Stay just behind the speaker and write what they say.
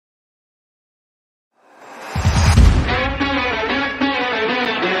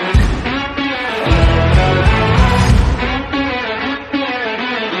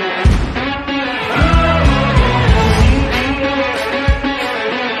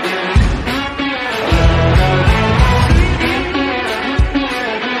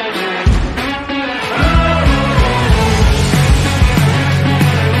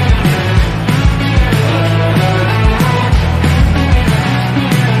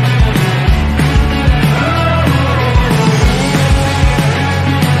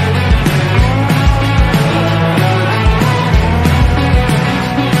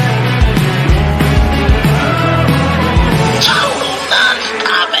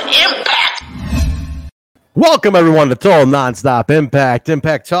Welcome, everyone, to Total Nonstop Impact.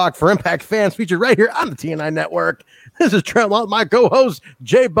 Impact Talk for Impact fans featured right here on the TNI Network. This is Trent Lott, my co-host,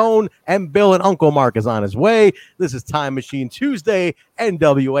 J-Bone, and Bill and Uncle Mark is on his way. This is Time Machine Tuesday,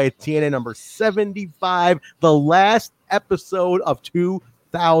 NWA TNA number 75, the last episode of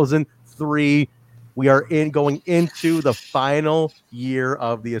 2003. We are going into the final year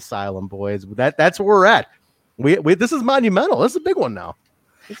of the Asylum, boys. That's where we're at. This is monumental. This is a big one now.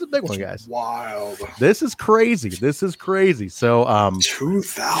 This is a big one, guys. Wild. This is crazy. So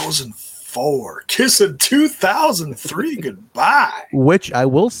 2004. Kissing 2003 goodbye. Which I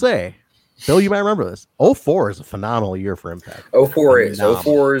will say, Bill, you might remember this. 04 is a phenomenal year for Impact. 04 is.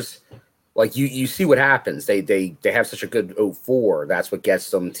 04 is like you see what happens. They have such a good 04. That's what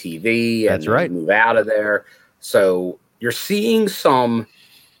gets them TV and That's right. Move out of there. So you're seeing some,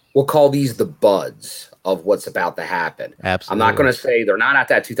 we'll call these the buds of what's about to happen. Absolutely. I'm not going to say they're not at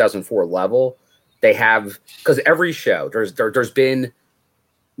that 2004 level. They have, because every show, there's been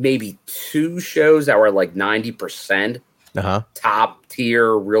maybe 2 shows that were like 90% top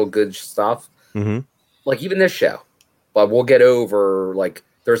tier, real good stuff. Mm-hmm. Like even this show. But we'll get over, like,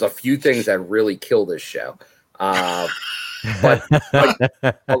 there's a few things that really kill this show. But like,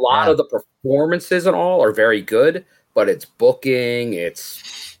 a lot of the performances and all are very good, but it's booking,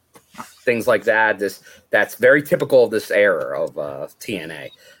 it's things like that. That's very typical of this era of TNA,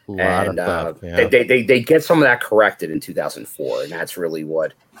 and they get some of that corrected in 2004, and that's really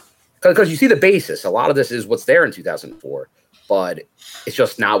what, because you see the basis. A lot of this is what's there in 2004, but it's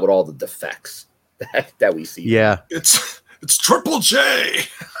just not with all the defects that we see. Yeah, it's Triple J.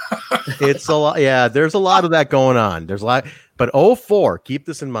 It's a lot. Yeah, there's a lot of that going on. There's a lot, but 04. Keep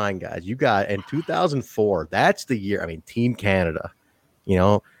this in mind, guys. You got in 2004. That's the year. I mean, Team Canada. You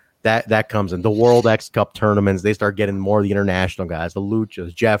know. That comes in the World X Cup tournaments. They start getting more of the international guys, the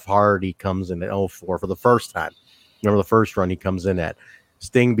Luchas. Jeff Hardy comes in at 04 for the first time. Remember the first run he comes in at.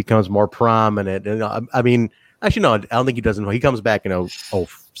 Sting becomes more prominent. And I mean, actually, no, I don't think he doesn't. He comes back in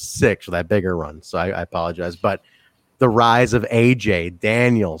 06 for that bigger run. So I apologize. But the rise of AJ,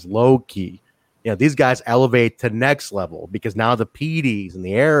 Daniels, Loki, these guys elevate to next level because now the PDs and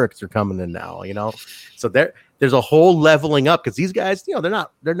the Erics are coming in now, So there's a whole leveling up because these guys,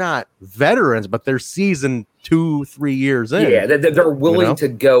 they're not veterans, but they're seasoned 2-3 years in. Yeah, they're willing to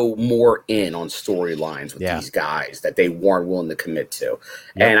go more in on storylines with these guys that they weren't willing to commit to. Yep.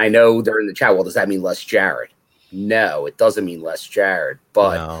 And I know they're in the chat. Well, does that mean less Jarrett? No, it doesn't mean less Jarrett,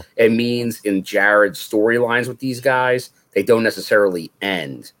 but it means in Jarrett's storylines with these guys, they don't necessarily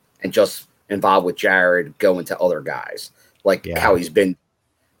end and just involved with Jarrett going to other guys, like how he's been.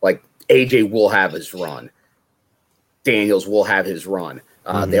 Like AJ will have his run, Daniels will have his run.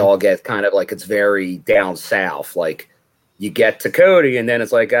 They all get kind of like, it's very down south. Like you get to Cody, and then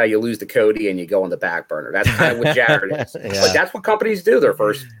it's like you lose to Cody, and you go on the back burner. That's kind of what Jarrett is. But that's what companies do their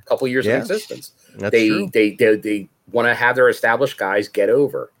first couple of years of existence. They want to have their established guys get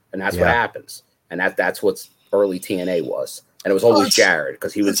over, and that's what happens. And that's what early TNA was. And it was always Jarrett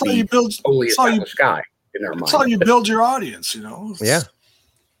because he was the only established guy in their mind. That's how you build your audience, Yeah.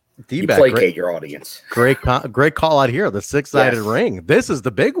 You placate your audience. Great call out here. The six-sided ring. This is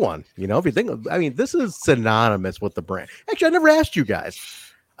the big one. If you think, this is synonymous with the brand. Actually, I never asked you guys.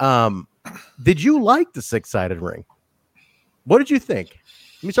 Did you like the six-sided ring? What did you think?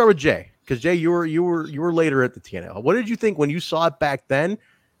 Let me start with Jay, because Jay, you were later at the TNA. What did you think when you saw it back then?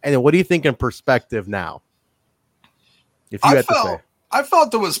 And then what do you think in perspective now? If you had to say. I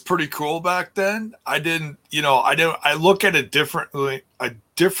felt it was pretty cool back then. I look at it differently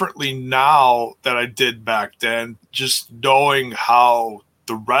now than I did back then, just knowing how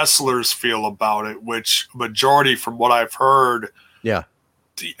the wrestlers feel about it, which majority from what I've heard,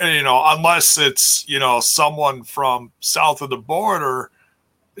 unless it's, someone from south of the border,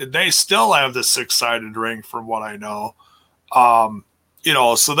 they still have the six-sided ring from what I know. So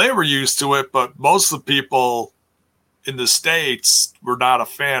they were used to it, but most of the people in the States were not a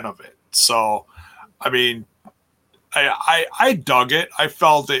fan of it. So, I mean, I dug it. I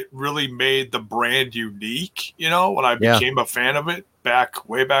felt it really made the brand unique, when I became a fan of it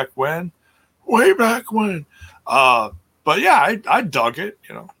way back when. But yeah, I dug it,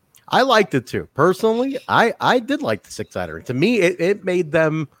 I liked it too. Personally, I did like the six-sided ring. To me, it made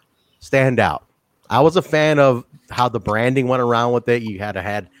them stand out. I was a fan of how the branding went around with it. You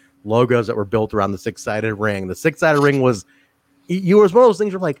had logos that were built around the six-sided ring. The six-sided ring was one of those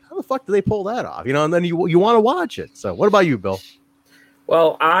things you're like, how the fuck do they pull that off? And then you want to watch it. So what about you, Bill?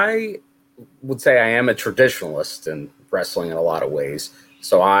 Well, I would say I am a traditionalist in wrestling in a lot of ways.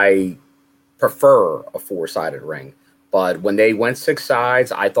 So I prefer a four-sided ring. But when they went six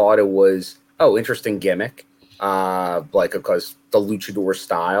sides, I thought it was oh, interesting gimmick. Like, because the luchador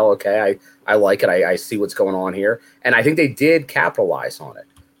style, okay, I like it. I see what's going on here. And I think they did capitalize on it.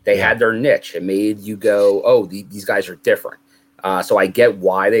 They had their niche. It made you go, oh, these guys are different. So I get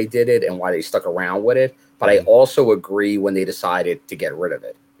why they did it and why they stuck around with it. But I also agree when they decided to get rid of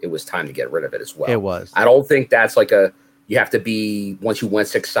it. It was time to get rid of it as well. It was. I don't think that's like you have to be, once you went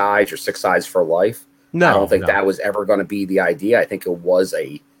 6 sides, you're 6 sides for life. No, I don't think that was ever going to be the idea. I think it was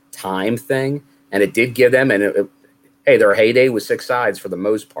a time thing. And it did give them, hey, their heyday was 6 sides for the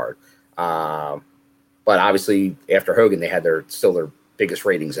most part. But obviously, after Hogan, they had their biggest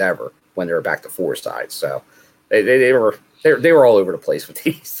ratings ever when they were back to 4 sides. So they were all over the place with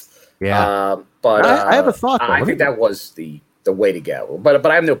these. Yeah. But I have a thought, though. I think that was the way to go. But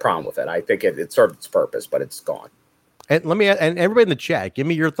I have no problem with it. I think it served its purpose, but it's gone. And and everybody in the chat, give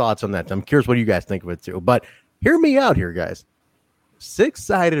me your thoughts on that. I'm curious what you guys think of it too. But hear me out here, guys.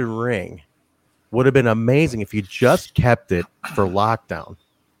 6-sided ring would have been amazing if you just kept it for Lockdown,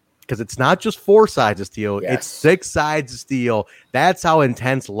 because it's not just 4 sides of steel; it's 6 sides of steel. That's how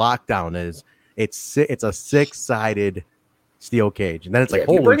intense Lockdown is. It's a 6-sided steel cage, and then it's like, if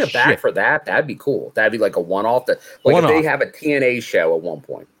you bring it shit. back for that, that'd be cool. That'd be like a one-off. If they have a TNA show at one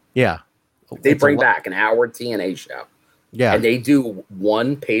point, they bring back an hour TNA show, and they do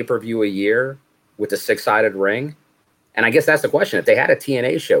 1 pay-per-view a year with a 6-sided ring. And I guess that's the question. If they had a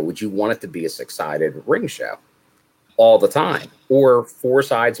TNA show, would you want it to be a 6-sided ring show all the time? Or 4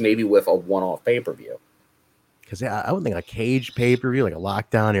 sides, maybe with a one-off pay-per-view? Because I would think a cage pay-per-view, like a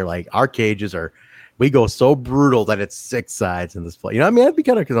Lockdown, you're like, our cages we go so brutal that it's 6 sides in this play. You know what I mean? That'd be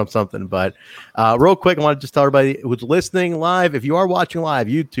kind of something. But real quick, I want to just tell everybody who's listening live, if you are watching live,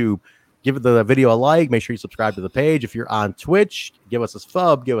 YouTube, give the video a like. Make sure you subscribe to the page. If you're on Twitch, give us a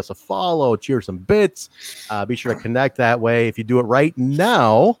sub, give us a follow, cheer some bits. Be sure to connect that way. If you do it right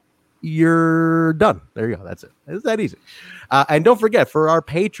now, you're done. There you go. That's it. It's that easy. And don't forget, for our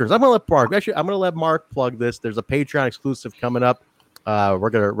patrons, I'm gonna let Mark plug this. There's a Patreon exclusive coming up. We're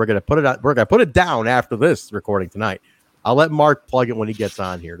gonna put it out. We're gonna put it down after this recording tonight. I'll let Mark plug it when he gets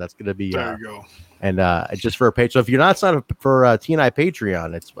on here. That's gonna be there you go. And just for a page. So if you're not signed up for TNI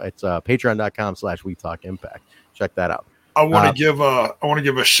Patreon, it's patreon.com/WeTalkImpact. Check that out. I want to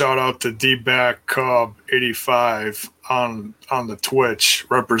give a shout out to D-Back Cub 85 on the Twitch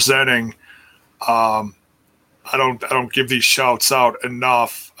representing. I don't give these shouts out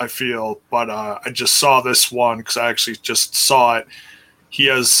enough, I feel, but I just saw this one because I actually just saw it. He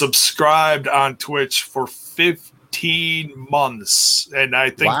has subscribed on Twitch for 15 months, and I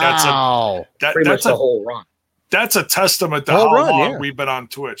think that's a whole run. That's a testament to how long we've been on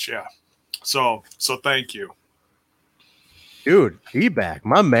Twitch. Yeah. So thank you, dude. Feedback,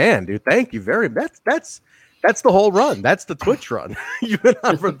 my man, dude. Thank you very much. That's the whole run. That's the Twitch run. You've been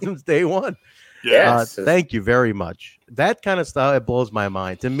on since day one. Yes. Thank you very much. That kind of stuff, it blows my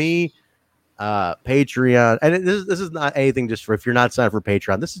mind. To me, Patreon, and this is not anything just for if you're not signed for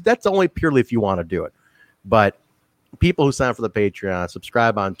Patreon. That's only purely if you want to do it. But people who sign for the Patreon,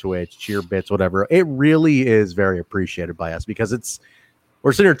 subscribe on Twitch, cheer bits, whatever, it really is very appreciated by us because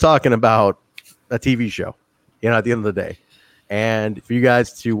we're sitting here talking about a TV show, at the end of the day. And for you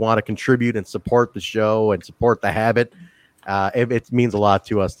guys to want to contribute and support the show and support the habit, it means a lot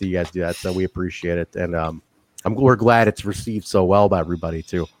to us that you guys do that. So we appreciate it. And we're glad it's received so well by everybody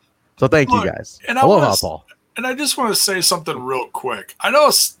too. So thank you guys. And Aloha, Paul. And I just want to say something real quick. I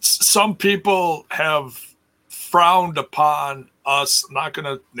know some people have frowned upon us. I'm not going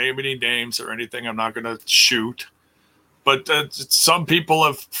to name any names or anything. I'm not going to shoot. But some people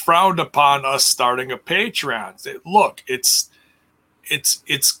have frowned upon us starting a Patreon. Look, it's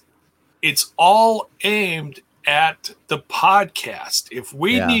all aimed at the podcast. If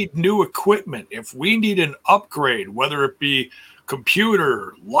we need new equipment, if we need an upgrade, whether it be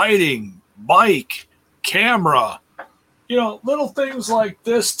computer, lighting, mic, camera, little things like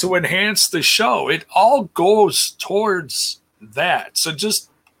this to enhance the show, it all goes towards that. So just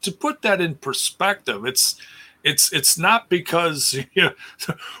to put that in perspective, it's not because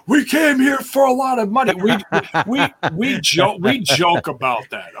we came here for a lot of money. We joke about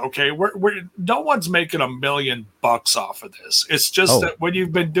that. Okay, we're no one's making $1 million off of this. It's just that when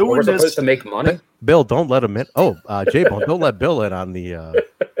you've been doing we're this, supposed to make money. Bill, don't let him in. J-Bone, don't let Bill in on the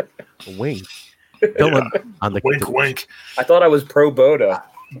wink. Bill on the wink. I thought I was pro Boda.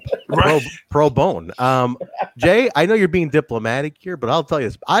 Right. Pro bone. Jay, I know you're being diplomatic here, but I'll tell you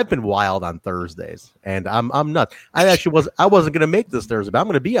this. I've been wild on Thursdays, and I'm nuts. I wasn't gonna make this Thursday, but I'm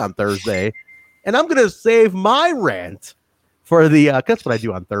gonna be on Thursday, and I'm gonna save my rant for the that's what I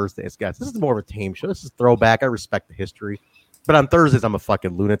do on Thursdays, guys. This is more of a tame show. This is throwback. I respect the history. But on Thursdays, I'm a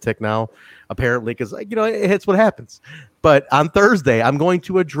fucking lunatic now, apparently, because it hits what happens. But on Thursday, I'm going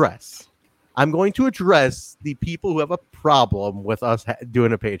to address the people who have a problem with us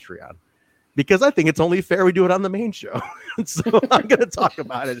doing a Patreon, because I think it's only fair we do it on the main show. So I'm going to talk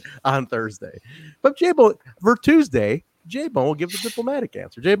about it on Thursday. But J-Bone, for Tuesday, J-Bone will give the diplomatic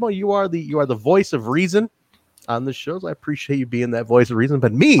answer. J-Bone, you are the voice of reason on the shows. I appreciate you being that voice of reason,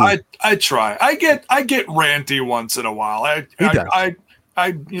 but me, I try. I get ranty once in a while. I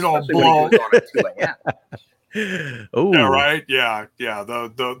blow. Oh, yeah, right. Yeah.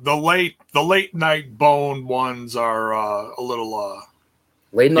 The late night bone ones are a little.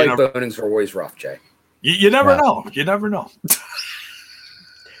 Late night bonings are always rough, Jay. You never know. You never know.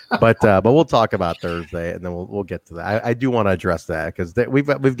 But we'll talk about Thursday, and then we'll get to that. I do want to address that because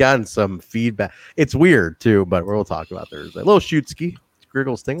we've gotten some feedback. It's weird too, but we'll talk about Thursday. A little shootski,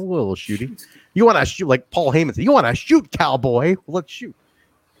 Griggles thing, a little shooty. You want to shoot like Paul Heyman said? You want to shoot, cowboy? Let's shoot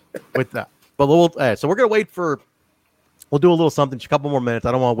with that. But so we're gonna wait for. We'll do a little something, a couple more minutes.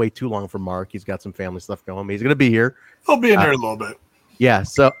 I don't want to wait too long for Mark. He's got some family stuff going. He's gonna be here. He'll be in here a little bit. Yeah.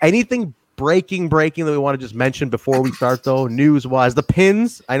 So anything breaking that we want to just mention before we start, though, news-wise, the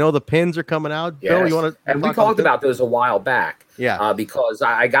pins. I know the pins are coming out. Yes. Bill, you want to? And we talked about those a while back. Yeah. Because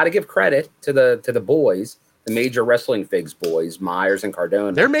I got to give credit to the boys, the Major Wrestling Figs boys, Myers and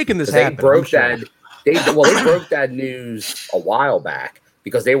Cardona. They're making this happen. They broke that news a while back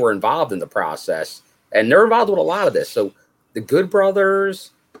because they were involved in the process, and they're involved with a lot of this. So the Good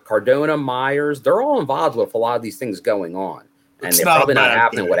Brothers, Cardona, Myers, they're all involved with a lot of these things going on, and they're probably not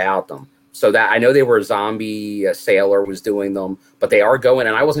happening without them. So that I know they were Zombie Sailor was doing them, but they are going.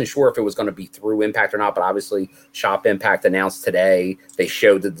 And I wasn't sure if it was going to be through Impact or not. But obviously, Shop Impact announced today they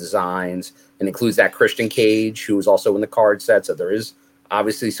showed the designs and includes that Christian Cage, who is also in the card set. So there is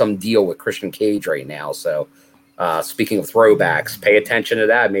obviously some deal with Christian Cage right now. So speaking of throwbacks, pay attention to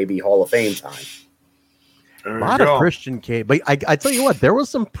that. Maybe Hall of Fame time. A lot of Christian Cage, but I tell you what, there was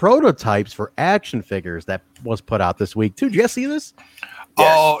some prototypes for action figures that was put out this week too. Did you guys see this?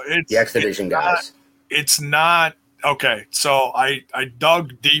 Yes. Oh, it's the X Division guys. It's not okay. So I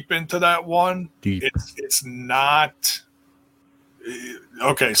dug deep into that one. Deep. It's not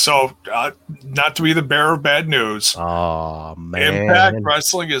okay. So not to be the bearer of bad news. Oh man, Impact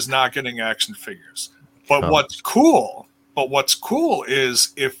Wrestling is not getting action figures. But what's cool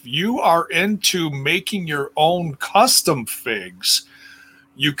is if you are into making your own custom figs,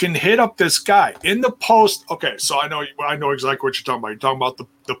 you can hit up this guy in the post. Okay, so I know exactly what you're talking about. You're talking about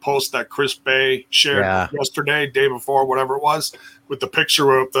the post that Chris Bay shared yesterday, day before, whatever it was, with the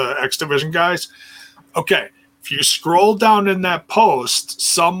picture of the X Division guys. Okay, if you scroll down in that post,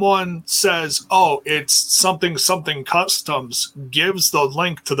 someone says, "Oh, it's something customs," gives the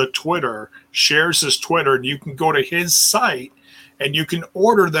link to the Twitter, shares his Twitter, and you can go to his site and you can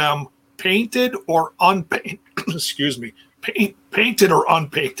order them painted or unpainted. Excuse me. Painted or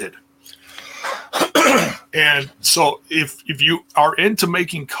unpainted. And so if you are into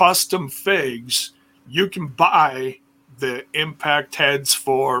making custom figs, you can buy the Impact heads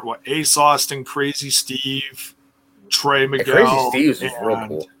for Ace Austin, Crazy Steve, Trey Miguel. Crazy Steve's is real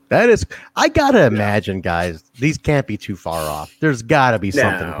cool. That is, I gotta imagine, guys, these can't be too far off. There's gotta be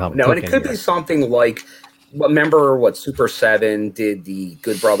something coming. No, and it could be something like, remember what Super 7 did the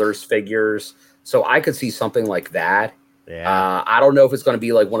Good Brothers figures? So I could see something like that. Yeah. I don't know if it's going to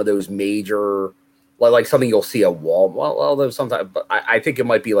be like one of those major, like something you'll see at Walmart. Well, there's sometimes, but I think it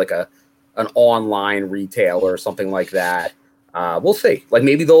might be like an online retailer or something like that. We'll see. Like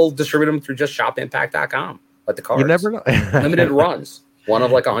maybe they'll distribute them through just shopimpact.com, like the cards. You never know. Limited runs. One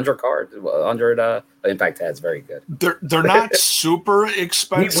of like 100 cards, 100 Impact heads. Very good. They're not super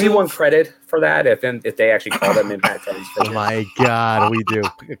expensive. We want credit for that if they actually call them Impact heads. Oh my God, we do.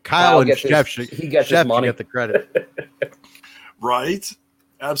 Kyle and Chef should get the credit. Right,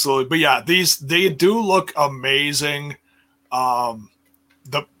 absolutely. But yeah, they do look amazing.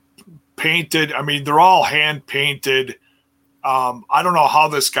 The painted, I mean, they're all hand painted. I don't know how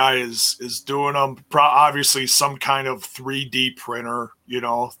this guy is doing them. Obviously, some kind of 3D printer,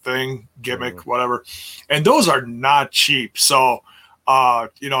 thing, gimmick, whatever. And those are not cheap. So,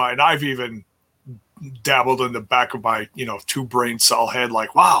 and I've even dabbled in the back of my, 2 brain cell head,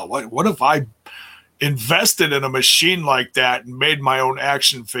 like, wow, what if I invested in a machine like that and made my own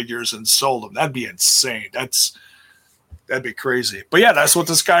action figures and sold them? That'd be insane. That'd be crazy. But yeah, that's what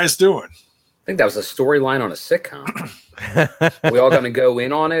this guy is doing. I think that was a storyline on a sitcom. We all going to go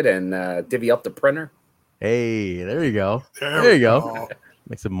in on it and divvy up the printer. Hey, there you go. There you go.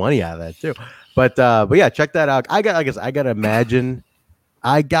 Make some money out of that too. But yeah, check that out. I got to imagine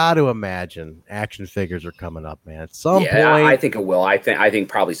I got to imagine action figures are coming up, man. At some point, I think it will. I think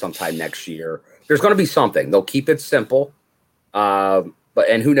probably sometime next year. There's going to be something. They'll keep it simple, but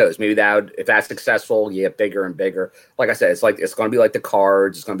who knows? Maybe if that's successful, you get bigger and bigger. Like I said, it's going to be like the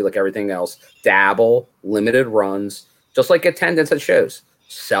cards. It's going to be like everything else. Dabble, limited runs, just like attendance at shows.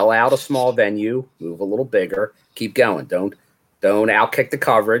 Sell out a small venue, move a little bigger, keep going. Don't outkick the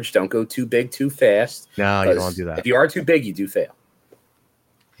coverage. Don't go too big too fast. No, you don't want to do that. If you are too big, you do fail.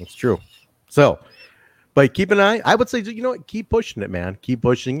 It's true. So, but keep an eye. I would say, keep pushing it, man. Keep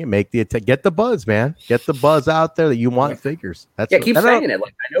pushing it. Get the buzz, man. Get the buzz out there that you want figures. Keep saying it.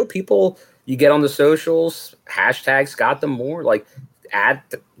 Like, I know people. You get on the socials. Hashtag Scott D'Amore. Like, add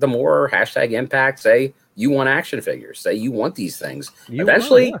D'Amore. Hashtag Impact. Say you want action figures. Say you want these things.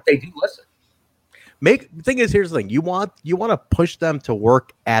 Eventually, they do listen. The thing is, here's the thing: you want to push them to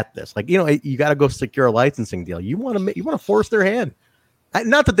work at this. Like, you got to go secure a licensing deal. You want to force their hand.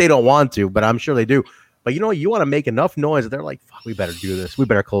 Not that they don't want to, but I'm sure they do. But you want to make enough noise that they're like, "Fuck, we better do this. We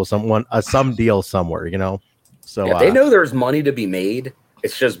better close some deal somewhere." So they know there's money to be made.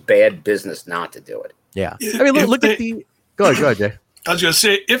 It's just bad business not to do it. Yeah, I mean, look at the. Go ahead, Jay. I was gonna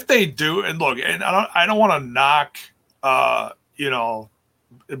say, if they do, and look, and I don't want to knock,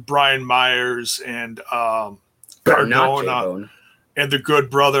 Brian Myers and Cardona and the Good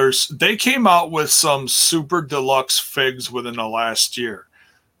Brothers. They came out with some super deluxe figs within the last year.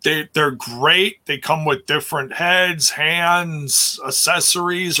 They're great. They come with different heads, hands,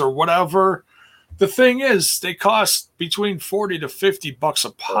 accessories, or whatever. The thing is, they cost between $40 to $50 a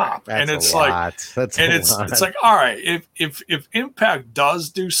pop, and it's it's like, all right, if Impact does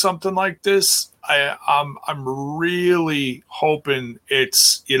do something like this, I'm really hoping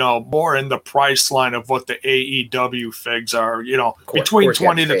it's more in the price line of what the AEW figs are, between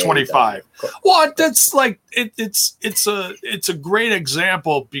 20 to 25. Well, that's like it's a great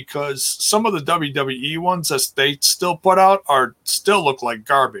example, because some of the WWE ones that they still put out still look like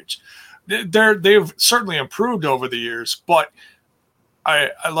garbage. They've certainly improved over the years, but I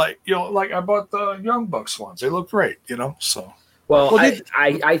like I bought the Young Bucks ones. They look great, so. Well,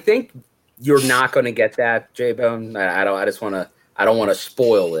 I think you're not going to get that, J-Bone. I don't want to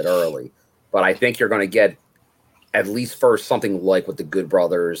spoil it early, but I think you're going to get at least first something like what the Good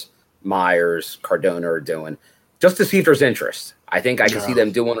Brothers, Myers, Cardona are doing, just to see if there's interest. I think I can see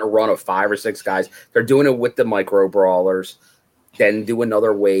them doing a run of 5 or 6 guys. They're doing it with the micro brawlers, then do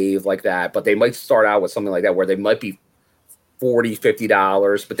another wave like that. But they might start out with something like that where they might be $40,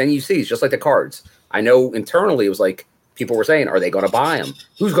 $50. But then you see, it's just like the cards. I know internally it was like people were saying, are they going to buy them?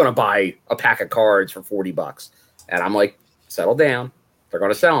 Who's going to buy a pack of cards for $40? And I'm like, settle down. They're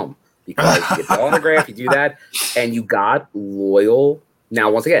going to sell them, because you get the autograph, you do that, and you got loyal.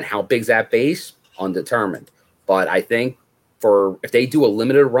 Now, once again, how big's that base? Undetermined. But I think if they do a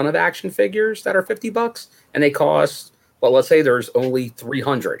limited run of action figures that are $50 and they cost, well, let's say there's only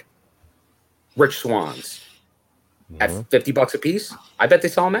 300 Rich Swans at $50 a piece, I bet they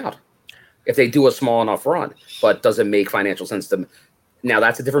sell them out if they do a small enough run. But does it make financial sense to? Now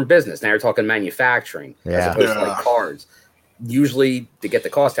that's a different business. Now you're talking manufacturing as opposed to like cards. Usually, to get the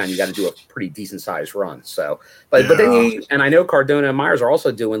cost down, you got to do a pretty decent sized run. So, but then and I know Cardona and Myers are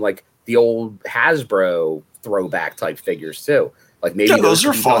also doing like the old Hasbro throwback type figures too. Like maybe those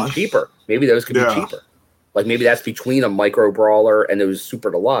are fun, cheaper. Maybe those could be cheaper. Like maybe that's between a micro brawler and those super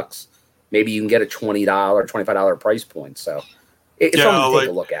deluxe. Maybe you can get a $20, $25 price point. So it's something to take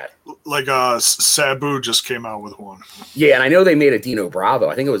a look at. Like Sabu just came out with one. Yeah, and I know they made a Dino Bravo.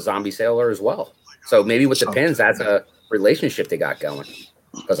 I think it was Zombie Sailor as well. So maybe with the pins, that's a relationship they got going.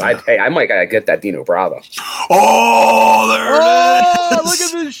 Because I might gotta get that Dino Bravo. Oh, there it is! Look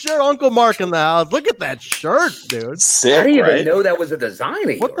at this shirt, Uncle Mark in the house. Look at that shirt, dude. Sick, I didn't even know that was a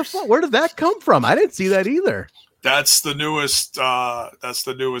design. What the fuck? Where did that come from? I didn't see that either. That's the newest. That's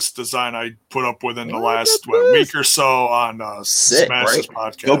the newest design I put up within the last week or so on Smash's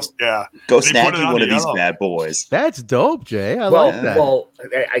podcast. Go snag you one of these bad boys. That's dope, Jay. I like that. Well,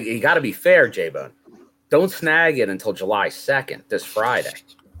 you got to be fair, J-Bone. Don't snag it until July 2nd, this Friday.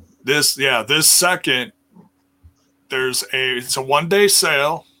 This second, it's a 1-day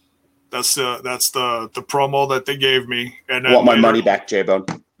sale. That's the promo that they gave me. And I want my money back, J-Bone.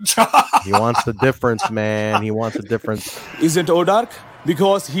 He wants the difference, man. He wants the difference. Isn't Odark?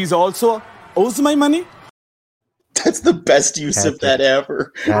 Because he's also owes my money? That's the best use of that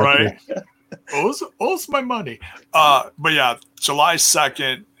ever. Right? owes my money. But yeah, July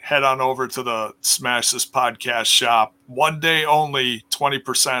 2nd, head on over to the Smash This Podcast shop. 1 day only,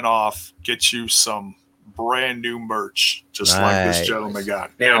 20% off. Get you some brand new merch, just like this gentleman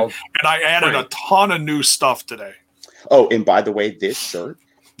got. Now, and I added a ton of new stuff today. Oh, and by the way, this shirt,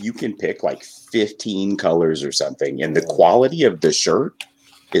 you can pick like 15 colors or something, and the quality of the shirt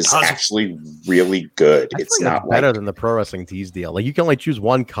is actually really good. It's not better than the Pro Wrestling Tees deal. Like you can only choose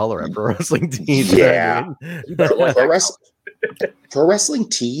one color at Pro Wrestling Tees. Yeah. Pro Wrestling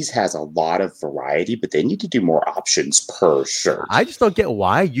Tees has a lot of variety, but they need to do more options per shirt. I just don't get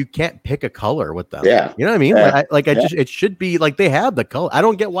why you can't pick a color with them. Yeah. You know what I mean? Yeah. It should be like they have the color. I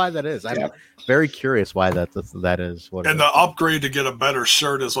don't get why that is. I'm very curious why that is. And the upgrade to get a better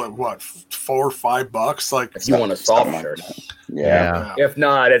shirt is like what, $4 or $5? Like if you want a soft shirt. Yeah. If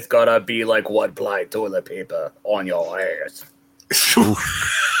not, it's gonna be like one ply toilet paper on your ass.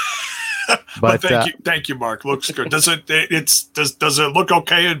 But thank you, Mark. Looks good. Does it look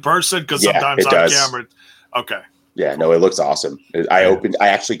okay in person? Because sometimes on camera, okay. Yeah, no, it looks awesome. I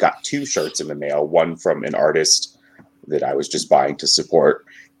actually got 2 shirts in the mail. One from an artist that I was just buying to support,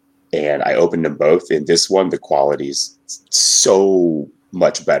 and I opened them both. And this one, the quality is so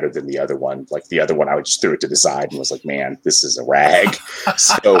much better than the other one. Like the other one, I just threw it to the side and was like, "Man, this is a rag."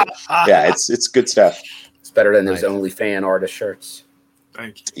 So yeah, it's good stuff. It's better than those OnlyFans artist shirts.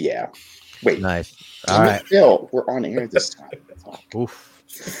 Thank you. Yeah. Wait. Nice. All right. Phil, we're on air this time.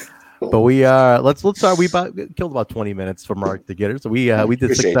 Oof. But we let's start. We killed about 20 minutes for Mark to get her. So we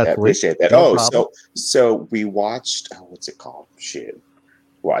did successfully. Appreciate that. No so we watched what's it called? Shit.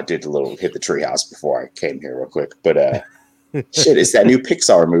 Well, I did a little hit the treehouse before I came here real quick. But shit, it's that new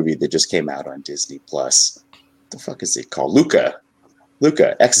Pixar movie that just came out on Disney Plus. What the fuck is it called? Luca,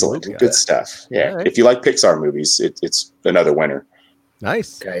 excellent. Luca. Good stuff. Yeah. Right. If you like Pixar movies, it's another winner.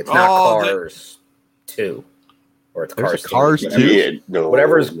 Nice. Okay, it's not Cars 2. Or it's Cars 2. I mean, no,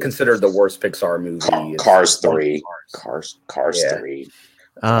 whatever is considered the worst Pixar movie. Cars 3. Cars 3.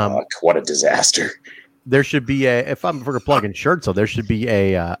 What a disaster. There should be if we're plugging shirts, so there should be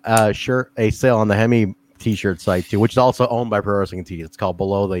a sale on the Hemi t-shirt site too, which is also owned by Pro Wrestling Tees. It's called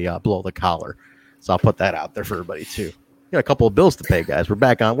Below the Collar. So I'll put that out there for everybody too. Got a couple of bills to pay, guys. We're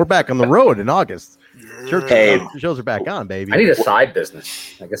back on the road in August. Shows are back on, baby. I need a side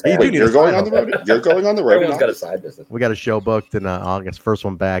business. I guess you're going on the road. You're going on the road. Everyone's got a side business. We got a show booked in August. First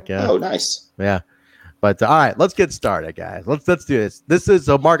one back. Yeah. Oh, nice. Yeah. But all right, let's get started, guys. Let's do this. This is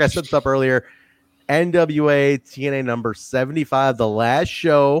Mark. I set this up earlier. NWA TNA number 75, the last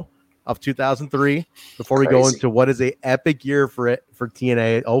show of 2003. Before we go into what is a epic year for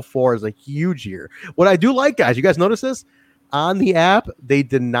TNA, 04 is a huge year. What I do like, guys, you guys notice this? On the app, they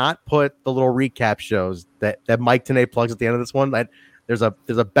did not put the little recap shows that Mike Tenay plugs at the end of this one. That there's a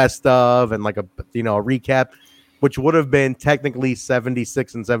best of and like a recap, which would have been technically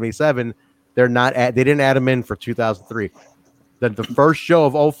 76 and 77. They didn't add them in for 2003. Then the first show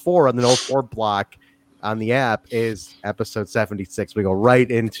of 04 on the 04 block on the app is episode 76. We go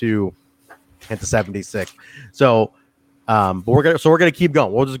right into 76. So. But we're gonna keep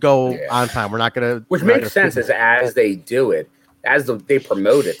going. We'll just go on time. We're not gonna. Which makes sense as they do it, they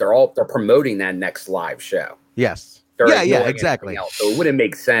promote it. They're promoting that next live show. Yes. Exactly. So it wouldn't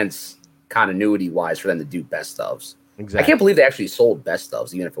make sense continuity wise for them to do best ofs. Exactly. I can't believe they actually sold best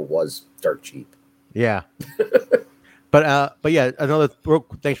ofs, even if it was dirt cheap. Yeah. but yeah,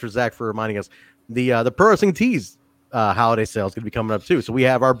 thanks for Zach for reminding us. The Pro Wrestling Tees holiday sale is gonna be coming up too. So we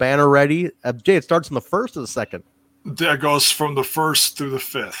have our banner ready. Jay, it starts on the 1st or the 2nd. That goes from the 1st through the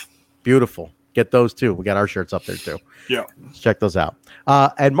 5th. Beautiful. Get those too. We got our shirts up there too. Yeah. Let's check those out.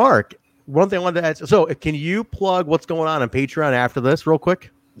 And Mark, one thing I wanted to ask. So can you plug what's going on Patreon after this real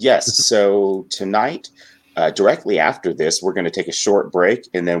quick? Yes. So tonight, directly after this, we're going to take a short break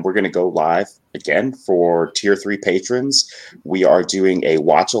and then we're going to go live again for Tier 3 patrons. We are doing a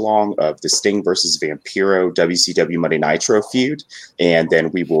watch along of the Sting versus Vampiro WCW Monday Nitro feud. And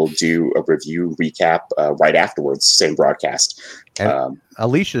then we will do a review recap right afterwards, same broadcast. And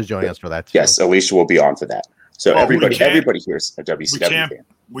Alicia is joining us for that too. Yes, Alicia will be on for that. So everybody here's a WCW fan.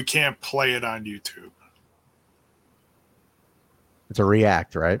 We can't play it on YouTube. It's a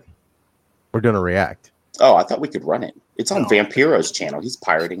react, right? We're doing a react. Oh, I thought we could run it. It's on Vampiro's channel. He's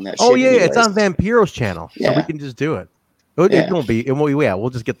pirating that shit. Oh, yeah, anyways. It's on Vampiro's channel. Yeah. So we can just do it. It won't be. We'll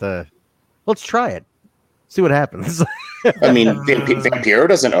just get let's try it. See what happens. I mean, Vampiro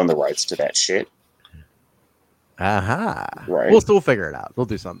doesn't own the rights to that shit. Aha. Right. We'll still figure it out. We'll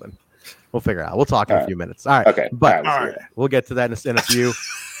do something. We'll figure it out. We'll talk in a few minutes. All right. Okay. But we'll get to that in a few.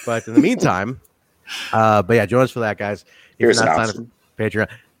 But in the meantime, join us for that, guys. Here's an option. Patreon.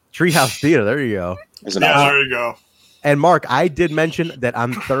 Treehouse Theater. There you go. There you go. And Mark, I did mention that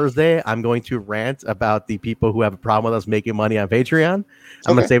on Thursday I'm going to rant about the people who have a problem with us making money on Patreon.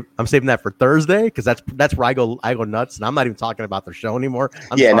 I'm saving that for Thursday because that's where I go nuts, and I'm not even talking about the show anymore.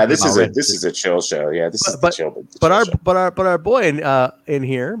 Now this is a chill show. Yeah, this is the chill. But our boy in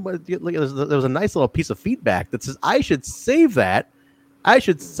here, there was a nice little piece of feedback that says I should save that.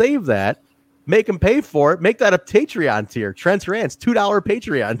 Make him pay for it. Make that a Patreon tier. Trent's Rants $2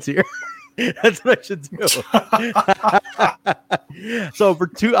 Patreon tier. That's what I should do. So for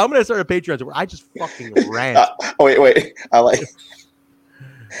 $2, I'm gonna start a Patreon where I just fucking rant. Wait. I like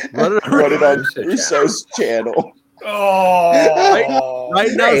run it on Russo's channel.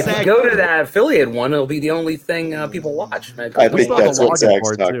 Right now, if you go to that affiliate one, it'll be the only thing people watch. I think that's what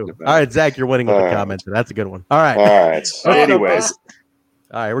Zach's talking about. All right, Zach, you're winning with the comment. That's a good one. All right. Anyways.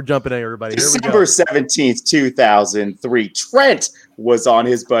 All right, we're jumping in, everybody. Here December 17th, 2003. Trent was on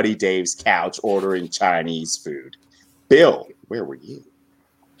his buddy Dave's couch ordering Chinese food. Bill, where were you?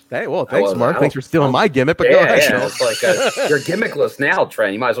 Hey, well, thanks, Mark. Thanks for stealing my gimmick. But go ahead. Yeah, it's like you're gimmickless now,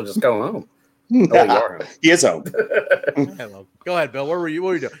 Trent. You might as well just go home. He is home. Go ahead, Bill. Where were you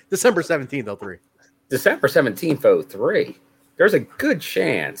doing? December 17th, 03. December 17th, 03. There's a good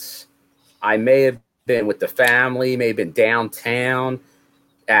chance I may have been with the family, may have been downtown.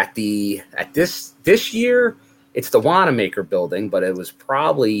 At this year, it's the Wanamaker building, but it was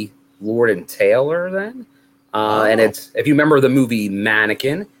probably Lord and Taylor then. And it's, if you remember the movie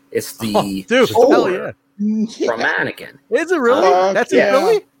Mannequin, it's the hell from Mannequin. Is it really? That's in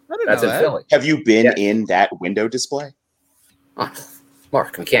Philly? That's in Philly. Have you been in that window display?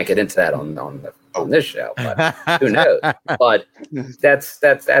 Mark, we can't get into that on this show, but who knows? But that's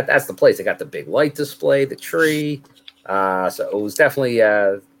the place. They got the big light display, the tree. So it was definitely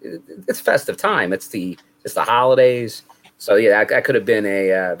it's festive time. It's the holidays. So yeah, that could have been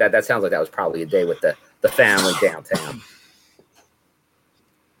that sounds like that was probably a day with the family downtown.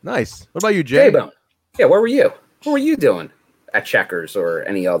 Nice. What about you, Jay? J-Bone. Yeah, where were you? What were you doing at Checkers or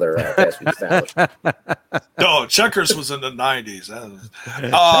any other fast food establishment? No, Checkers was in the 90s.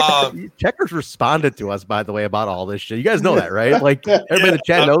 Checkers responded to us, by the way, about all this shit. You guys know that, right? Like everybody in the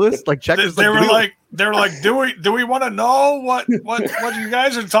chat know this. Like Checkers, they were like, do we want to know what you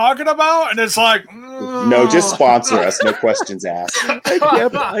guys are talking about? And it's like, no, just sponsor us. No questions asked.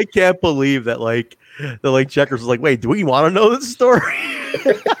 I can't believe that. Like Checkers was like, wait, do we want to know this story?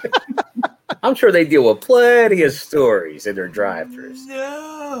 I'm sure they deal with plenty of stories in their drive-thrus.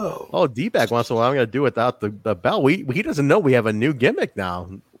 No. Oh, D-Back wants to know what I'm going to do without the bell. He doesn't know we have a new gimmick now.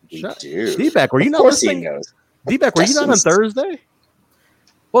 We do. D-Back, were you not listening? D-Back, were you not on Thursday?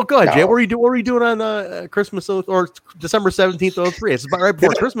 Well, go ahead, Jay. What were you doing on Christmas or December 17th, 03? It's about right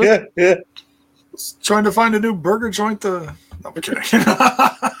before Christmas. Yeah. Trying to find a new burger joint to... No, I'm kidding.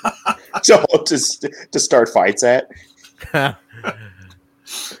 to start fights at?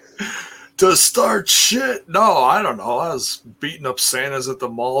 To start shit? No, I don't know. I was beating up Santas at the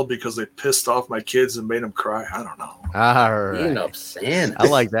mall because they pissed off my kids and made them cry. I don't know. All right. Beating up Santas. I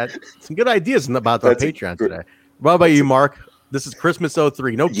like that. Some good ideas about our Patreon today. What about you, Mark? This is Christmas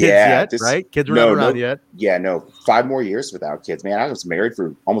 03. No kids yet, right? Kids were not around yet. Yeah, no. 5 more years without kids. Man, I was married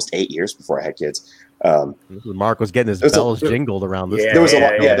for almost 8 years before I had kids. Mark was getting his bells jingled around this. There was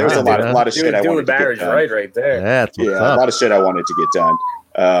a lot of shit I wanted to get done. Right there. Yeah, a lot of shit I wanted to get done.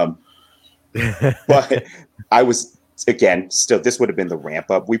 But I was, again, still, this would have been the ramp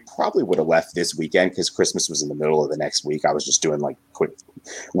up. We probably would have left this weekend because Christmas was in the middle of the next week. I was just doing like quick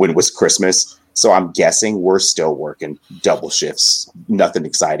when was Christmas. So I'm guessing we're still working double shifts. Nothing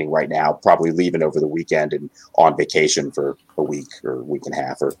exciting right now. Probably leaving over the weekend and on vacation for a week or a week and a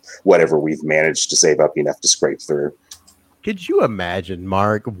half or whatever we've managed to save up enough to scrape through. Could you imagine,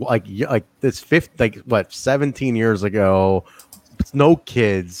 Mark, like this 17 years ago, no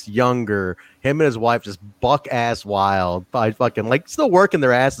kids, younger, him and his wife just buck ass wild, probably fucking like still working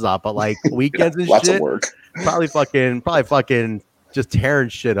their asses off, but like weekends and lots shit, of work. Probably fucking just tearing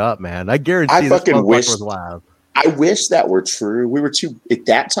shit up, man. I guarantee I fucking wish was wild. I wish that were true. We were too at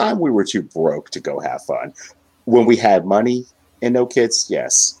that time. We were too broke to go have fun. When we had money and no kids,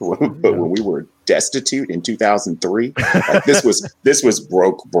 yes. But when we were destitute in 2003, like this was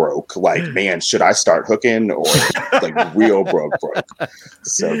broke. Like, man, should I start hooking or like real broke?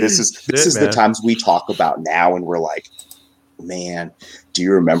 So this is the times we talk about now, and we're like, man, do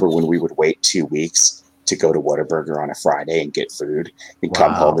you remember when we would wait 2 weeks to go to Whataburger on a Friday and get food and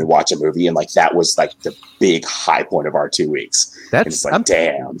come home and watch a movie. And like, that was like the big high point of our 2 weeks. That's like,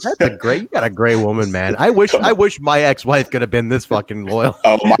 damn. That's you got a great woman, man. I wish my ex-wife could have been this fucking loyal.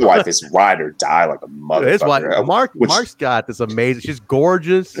 Oh, my wife is ride or die like a motherfucker. Mark's got this amazing. She's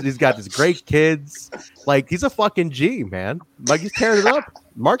gorgeous. He's got these great kids. Like, he's a fucking G, man. Like, he's tearing it up.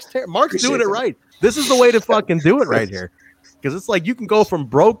 Mark's doing it right. This is the way to fucking do it right here. Because it's like you can go from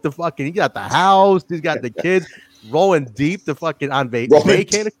broke to fucking. He got the house. He's got the kids rolling deep to fucking on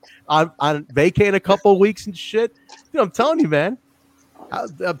vacay a couple of weeks and shit. Dude, I'm telling you, man.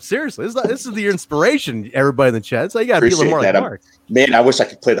 Seriously, this is the inspiration. Everybody in the chat. So you got to be a little more like Mark. Man, I wish I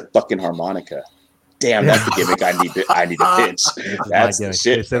could play the fucking harmonica. Damn, that's the gimmick I need to pitch. That's the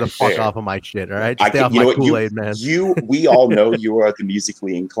shit. Stay the fuck off of my shit, all right? Stay off my Kool-Aid, man. We all know you are the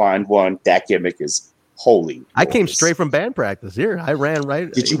musically inclined one. That gimmick is holy. I came straight from band practice here. I ran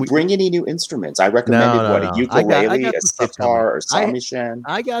right. Did you bring any new instruments? I recommended a ukulele, a sitar, or samishan.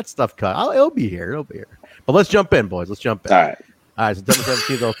 I got stuff cut. It'll be here. But let's jump in, boys. Let's jump in. All right. So December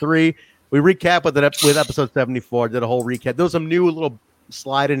 17th, we recap with episode 74. Did a whole recap. There was some new little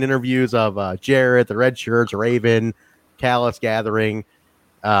slide-in interviews of Jarrett, the Red Shirts, Raven, Callus Gathering.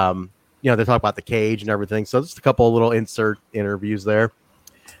 They talk about the cage and everything. So just a couple of little insert interviews there.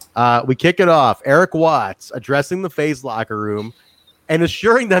 We kick it off. Eric Watts addressing the FaZe locker room and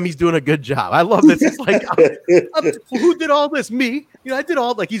assuring them he's doing a good job. I love this. It's like, who did all this? Me. I did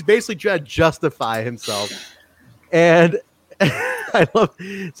all. Like, he's basically trying to justify himself. And I love.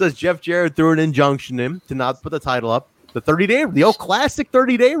 It says Jeff Jarrett threw an injunction in to not put the title up. The old classic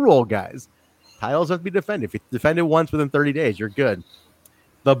 30-day rule, guys. Titles have to be defended. If you defend it once within 30 days, you're good.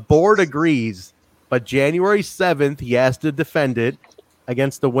 The board agrees, but January 7th, he has to defend it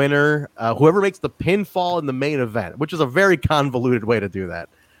against the winner, whoever makes the pinfall in the main event, which is a very convoluted way to do that,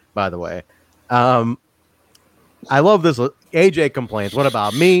 by the way. I love this. AJ complains, what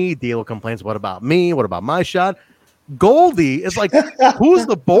about me? D'Lo complains, what about me? What about my shot? Goldie is like, who's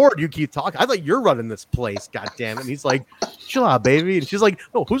the board you keep talking? I thought you're running this place, goddammit. And he's like, chill out, baby. And she's like,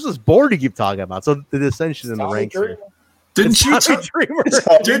 no, who's this board you keep talking about? So the dissension in the ranks here. Didn't you Dreamer?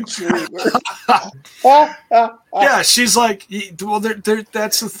 Yeah, she's like, well,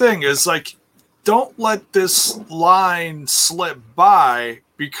 that's the thing is like, don't let this line slip by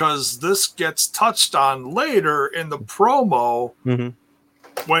because this gets touched on later in the promo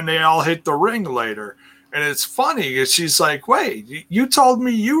when they all hit the ring later. And it's funny because she's like, wait, you told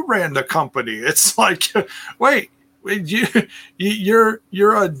me you ran the company. It's like, wait, you're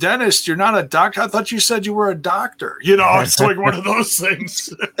a dentist. You're not a doctor. I thought you said you were a doctor. It's like one of those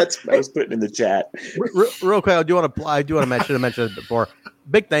things. That's what I was putting in the chat. Real quick, I do want to mention it before.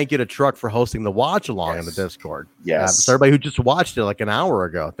 Big thank you to Truck for hosting the watch along in the Discord. Yes. So everybody who just watched it like an hour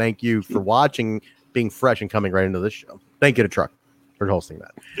ago, thank you for watching, being fresh, and coming right into this show. Thank you to Truck for hosting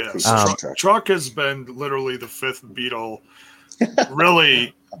that. Yes. Truck has been literally the fifth Beatle.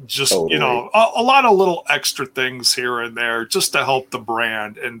 Really, just totally. A lot of little extra things here and there just to help the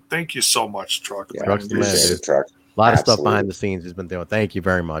brand. And thank you so much, Truck. Yeah, Truck's the man, dude. Truck. A lot of stuff behind the scenes he's been doing. Thank you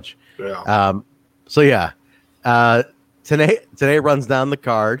very much. Yeah. Today runs down the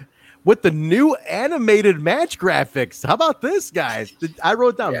card with the new animated match graphics. How about this, guys? I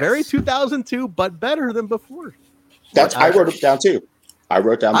wrote down very 2002, but better than before. I wrote it down too. I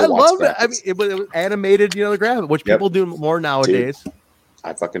wrote down. I love it. I mean, it was animated, the graphic, which people do more nowadays. Dude,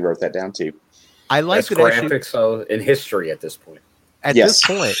 I fucking wrote that down too. I like the graphics in history at this point. At this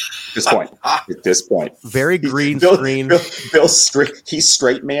point, very green screen. Bill he's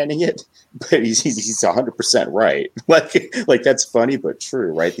straight manning it, but he's 100% right. Like that's funny but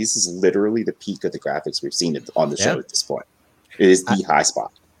true, right? This is literally the peak of the graphics we've seen on the show at this point. It is the high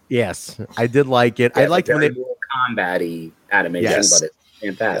spot. Yes, I did like it. I liked when they combat-y animation, but it's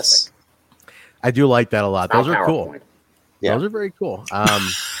fantastic. Yes. I do like that a lot. Those are cool. Yeah. Those are very cool.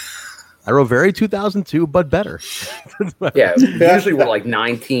 I wrote very 2002, but better. Usually we're like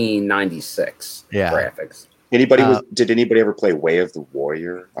 1996 graphics. Did anybody ever play Way of the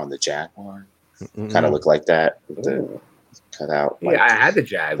Warrior on the Jaguar? Kind of look like that. Cut out. I had the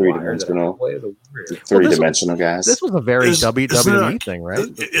Jaguar. Three-dimensional guys. This was a very WWE thing, right?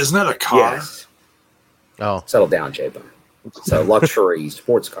 Isn't that a car? Yes. Oh, settle down, J-Bone. It's a luxury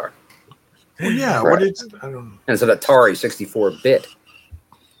sports car. Well, yeah. Right. What is? I don't know. And it's an Atari 64-bit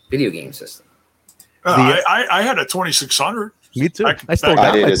video game system. I had a 2600. Me too. I still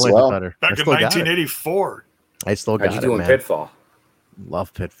got my 2600. Back in 1984. I still got it. How'd you do in Pitfall?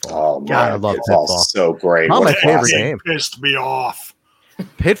 Love Pitfall. Oh, God, I love Pitfall. So great. Probably my favorite game. Pissed me off.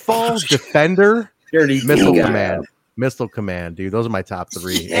 Pitfall, Defender, Missile Command. Missile Command, dude. Those are my top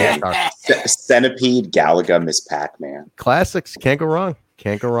 3. Yeah. Centipede, Galaga, Miss Pac-Man. Classics. Can't go wrong.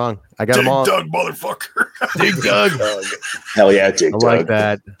 Can't go wrong. I got Dig them all. Dug, motherfucker. Dig Dug. Hell yeah, Dig I Dug. like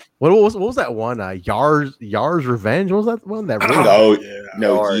that. What was that one? Yar's Revenge. What was that one? That really? Oh, Yeah.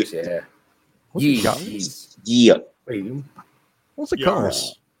 no. Ours, yeah. What's it called? Yeez. Yeah. Wait, What's it called?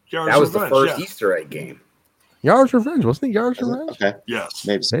 Yar's that was Revenge, the first yeah. Easter egg game. Yar's Revenge. Wasn't it Yar's Revenge? Okay. Yes.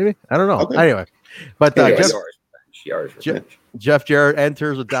 Maybe. I don't know. Okay. Anyway, but Yeah, Jeff, Yar's Je- Revenge. Jeff Jarrett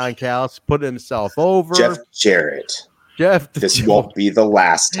enters with Don Callis, putting himself over. Jeff Jarrett. Jeff This won't be the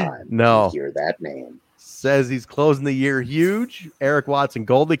last time No. you hear that name. says he's closing the year huge. Eric Watson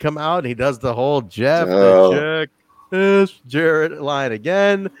Goldie come out and he does the whole Jeff Oh. check this Jarrett line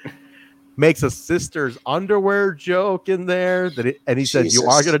again. Makes a sister's underwear joke in there and he says you Jesus.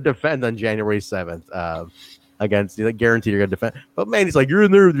 are going to defend on January 7th against guarantee you're going to defend. But man, he's like, you're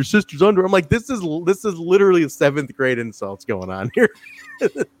in there with your sister's underwear. I'm like, this is literally 7th grade insults going on here.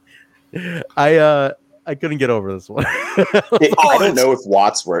 I couldn't get over this one. I don't know if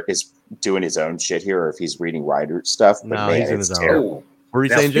Watts is doing his own shit here or if he's reading writer stuff. But No, man, he's in it's his own. terrible. Oh, What were you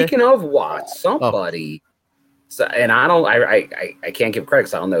now saying, Jay? speaking of Watts, somebody, so, and I can't give credit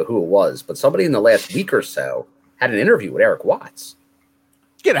because I don't know who it was, but somebody in the last week or so had an interview with Eric Watts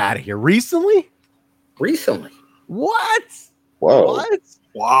Get out of here. Recently? recently. What? Whoa. What?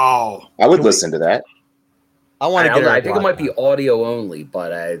 Wow. I would listen to that. I want to get. I Eric think it might Watson. be audio only,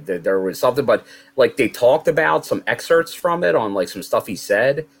 but there was something. But like they talked about some excerpts from it on like some stuff he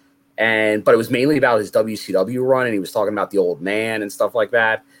said, but it was mainly about his WCW run, and he was talking about the old man and stuff like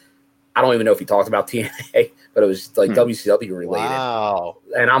that. I don't even know if he talked about TNA, but it was like WCW related. Wow.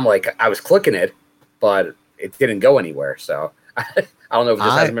 And I'm like, I was clicking it, but it didn't go anywhere. So I don't know if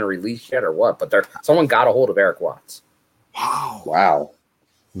this hasn't been released yet or what. But someone got a hold of Eric Watts. Wow. Wow.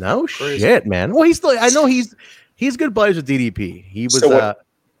 No Crazy. shit, man. Well, I know he's good buddies with DDP. He was. So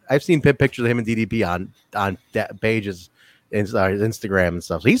I've seen pictures of him and DDP on pages, Instagram and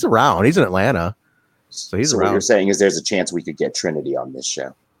stuff. So he's around. He's in Atlanta, so he's What around. you're saying is there's a chance we could get Trinity on this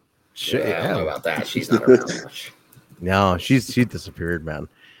show. Shit, I don't know yeah. about that. She's not around much. No, she disappeared, man.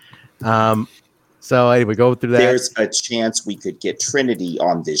 So anyway, go through that. There's a chance we could get Trinity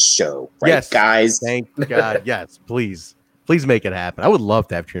on this show, right, Yes. guys? Thank God. Yes, please make it happen. I would love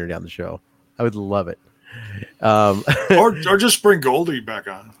to have Trinity on the show. I would love it. Or just bring Goldie back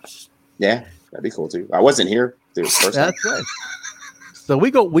on. Yeah, that'd be cool too. I wasn't here the first time. That's right. So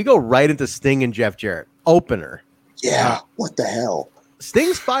we go right into Sting and Jeff Jarrett opener. Yeah, what the hell?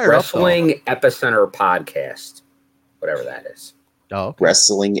 Sting's fired Wrestling Epicenter podcast, whatever that is. up. Though. Oh, okay.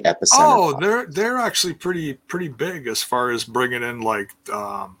 Wrestling Epicenter. Oh, they're actually pretty big as far as bringing in like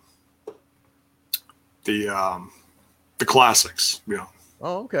the classics. You know.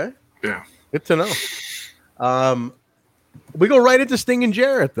 Oh, okay. Yeah. Good to know. We go right into Sting and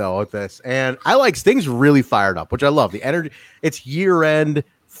Jarrett though with this, and I like Sting's really fired up, which I love. The energy, it's year end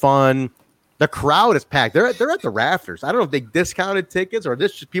fun. The crowd is packed. They're at the rafters. I don't know if they discounted tickets or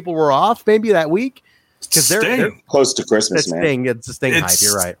this just people were off maybe that week because they're Close to Christmas, it's man. Sting. It's a Sting hype. It's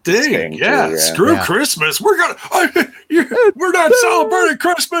You're right. Sting. Sting, Yeah. too, yeah. Screw Yeah. Christmas. We're not celebrating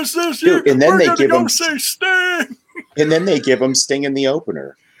Christmas this year. Dude, and then we're they gonna give go them- see Sting. And then they give him Sting in the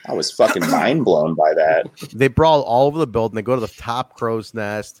opener. I was fucking mind blown by that. They brawl all over the building. They go to the top crow's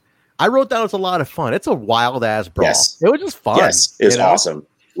nest. I wrote down it's a lot of fun. It's a wild ass brawl. Yes. It was just fun. Yes, it was you know? awesome.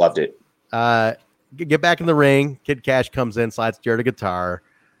 Loved it. Get back in the ring. Kid Cash comes in, slides Jarrett a guitar.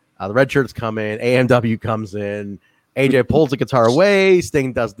 The red shirts come in. AMW comes in. AJ pulls the guitar away.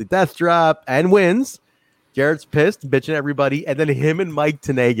 Sting does the death drop and wins. Jarrett's pissed, bitching at everybody, and then him and Mike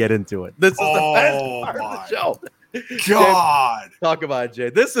Tenay get into it. This is the best part of the show. God. Talk about it, Jay.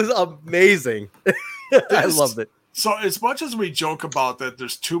 This is amazing. I loved it. So as much as we joke about that,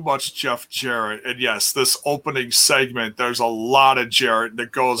 there's too much Jeff Jarrett, and yes, this opening segment, there's a lot of Jarrett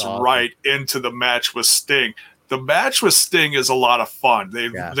that goes Awesome. right into the match with Sting. The match with Sting is a lot of fun.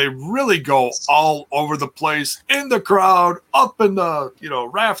 They really go all over the place, in the crowd, up in the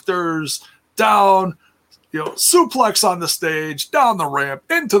rafters, down, suplex on the stage, down the ramp,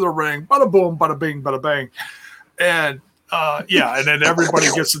 into the ring, bada boom, bada bing, bada bang, and and then everybody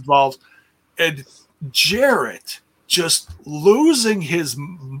gets involved, and Jarrett just losing his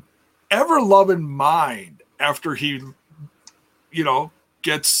ever-loving mind after he,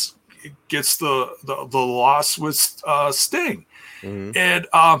 gets the loss with Sting, and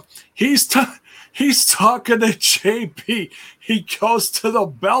he's talking to JP. He goes to the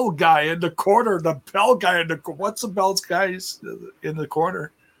bell guy in the corner. What's the bell guy in the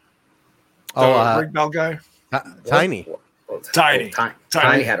corner? The ring bell guy. Tiny. Tiny.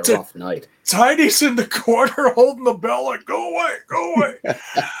 Tiny had a rough night. Tiny's in the corner holding the bell like, go away.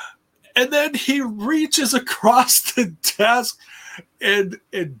 And then he reaches across the desk and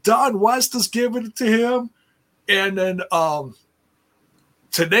Don West is giving it to him. And then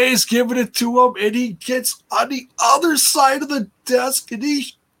Tenay's giving it to him, and he gets on the other side of the desk and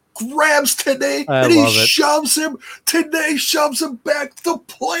he grabs Tenay and he shoves him. Tenay shoves him back. The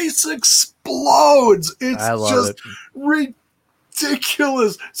place explodes. It's just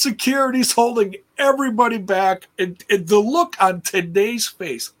ridiculous. Security's holding everybody back. And the look on Tenay's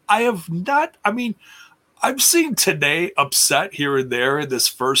face, I've seen Tenay upset here and there in this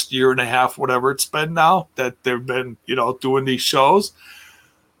first year and a half, whatever it's been now that they've been, doing these shows.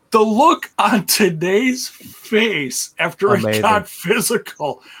 The look on Tenay's face after it got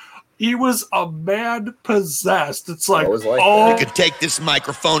physical, he was a man possessed. It's like, you could take this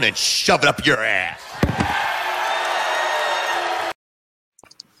microphone and shove it up your ass.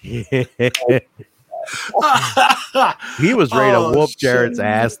 He was ready to whoop Jarrett's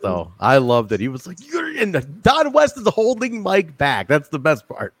ass, though. I loved it. He was like, Don West is holding Mike back. That's the best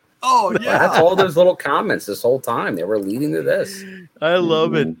part. Oh, yeah. That's all those little comments this whole time. They were leading to this. I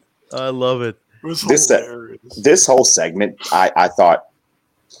love it. I love it. It was hilarious. This whole segment, I thought,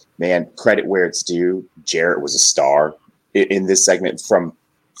 man, credit where it's due. Jarrett was a star in this segment from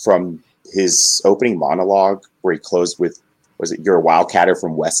his opening monologue where he closed with, was it, you're a wildcatter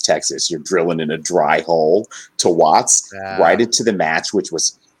from West Texas. You're drilling in a dry hole to Watts right into the match, which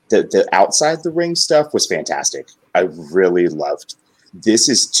was the outside the ring stuff was fantastic. I really loved. This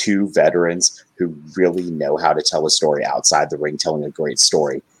is two veterans who really know how to tell a story outside the ring, telling a great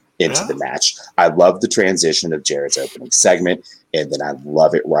story into the match. I love the transition of Jarrett's opening segment, and then I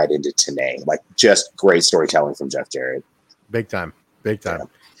love it right into Tenay. Like, just great storytelling from Jeff Jarrett. Big time. Yeah.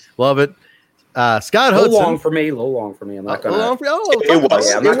 Love it. Scott Hudson. A little long for me. I'm not going to. I'm not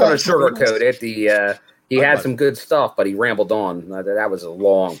going to sugarcoat it. He had some good stuff, but he rambled on. That was a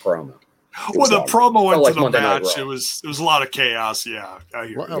long promo. Well, the promo into the match, it was a lot of chaos. Yeah, I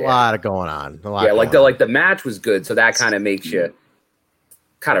hear a lot of going on. The match was good, so that kind of makes you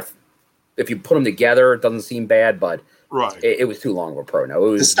kind of, if you put them together, it doesn't seem bad, but it was too long of a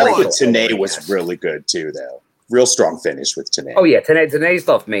promo. The stuff with Tenay was really good too, though. Real strong finish with Tenay. Oh yeah, Tenay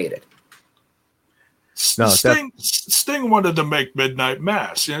stuff made it. Sting wanted to make Midnight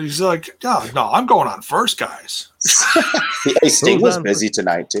Mass. He's like, no, I'm going on first, guys. Hey, Sting was busy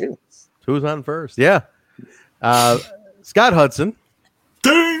tonight too. Who's on first? Yeah. Scott Hudson.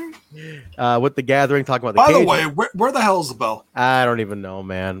 Ding! With the Gathering, talking about the By the way, where the hell's the bell? I don't even know,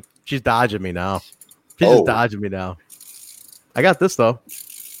 man. She's dodging me now. Just dodging me now. I got this, though.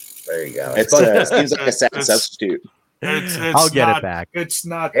 There you go. It seems like a sad substitute. I'll get it back. It's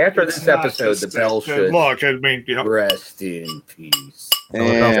not. After this episode, the bell should look. I mean, rest in peace. I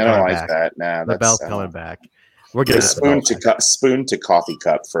don't like that. Nah, the bell's coming back. We're getting spoon to coffee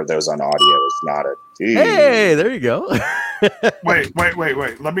cup for those on audio is not a. Hey, there you go. Wait.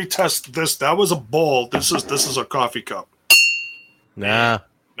 Let me test this. That was a bowl. This is a coffee cup. Nah.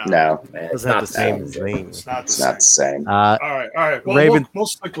 No, it's not the same thing. It's not the same. All right. Well, we'll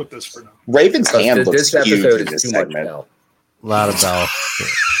stick with this for now. Raven's hand looks huge in this segment. A lot of bell.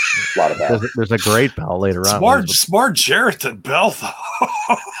 There's a great bell later on. Smart Jarrett than Bell,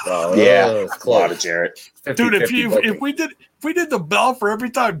 though. A lot of Jarrett. Dude, if we did the bell for every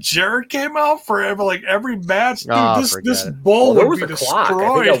time Jarrett came out for every match, dude, this bull would be destroyed. Clock.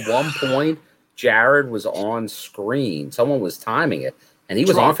 I think at one point Jarrett was on screen. Someone was timing it. And he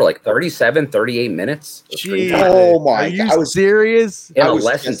was on for 38 minutes. Oh my God. Are you serious? In a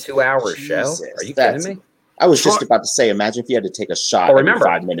less than 2 hour show? Are you kidding me? I was just about to say, imagine if you had to take a shot every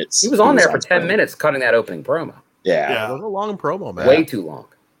 5 minutes. He was on there for 10 minutes cutting that opening promo. Yeah. It was a long promo, man. Way too long.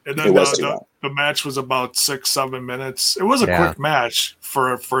 And then the match was about 6-7 minutes. It was a quick match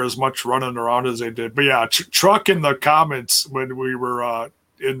for as much running around as they did. But yeah, Truck in the comments when we were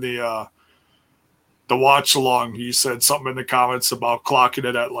in the watch along, he said something in the comments about clocking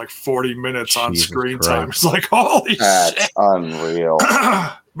it at 40 minutes on screen time. It's like, holy That's shit. Unreal.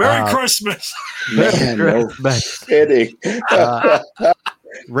 Merry Christmas. Man, no kidding.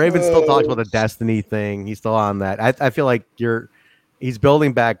 Raven still talks about the Destiny thing. He's still on that. I feel like he's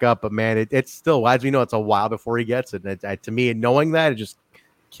building back up, but man, it's still, as we know, it's a while before he gets it. To me, knowing that, it just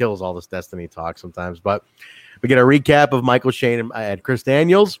kills all this Destiny talk sometimes. But we get a recap of Michael Shane and Chris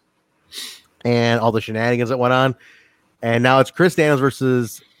Daniels and all the shenanigans that went on. And now it's Chris Daniels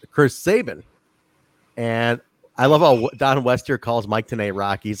versus Chris Sabin. And I love how Don West here calls Mike Tenay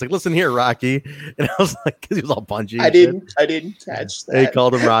Rocky. He's like, listen here, Rocky. And I was like, because he was all punchy. I didn't catch that. He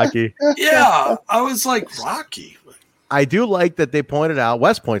called him Rocky. Yeah. I was like, Rocky. I do like that they pointed out,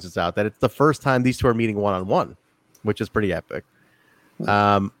 Wes points this out, that it's the first time these two are meeting one-on-one, which is pretty epic.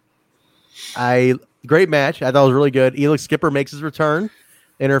 Great match. I thought it was really good. Elix Skipper makes his return,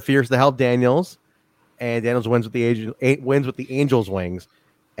 interferes to help Daniels, and Daniels wins with the Angels wings,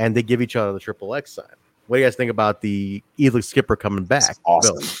 and they give each other the Triple X sign. What do you guys think about the Elix Skipper coming back? That's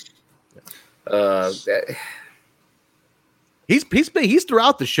awesome. He's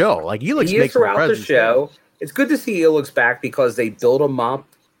throughout the show. Like Elix he makes is throughout the show. It's good to see Elix back because they build him up.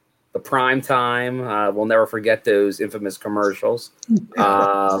 The prime time. We'll never forget those infamous commercials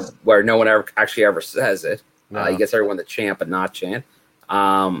where no one ever says it. He gets everyone to chant but not chant.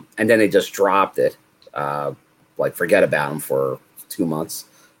 And then they just dropped it. Forget about him for 2 months.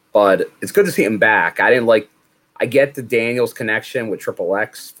 But it's good to see him back. I get the Daniels connection with Triple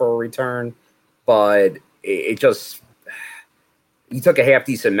X for a return, but it just, you took a half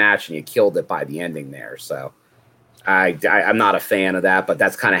decent match and you killed it by the ending there. So I'm not a fan of that, but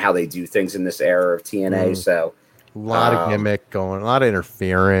that's kind of how they do things in this era of TNA. So a lot of gimmick going, a lot of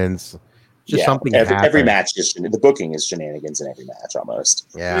interference. Just something. Every match is the booking is shenanigans in every match almost.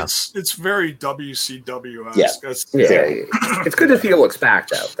 Yeah, it's very WCW. Yeah, it's good to see Elix back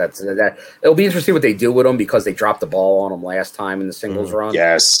though. That it'll be interesting what they do with him because they dropped the ball on him last time in the singles run.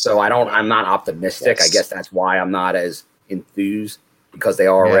 Yes, so I'm not optimistic. Yes. I guess that's why I'm not as enthused because they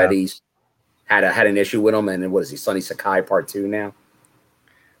already had an issue with him. And what is he, Sonny Sakai Part 2 now?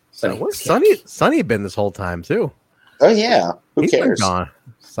 Where's Sonny been this whole time too? Oh yeah, who He's cares? Been gone.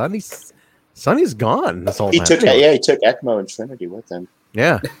 Sonny's gone this whole time. He took ECMO and Trinity with him.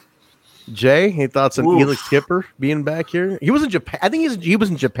 Yeah. Jay, any thoughts on Elix Skipper being back here? He was in Japan. I think he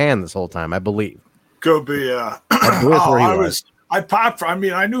was in Japan this whole time, I believe. Could be. I popped. I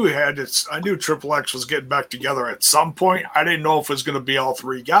mean, I knew he had it. I knew Triple X was getting back together at some point. I didn't know if it was going to be all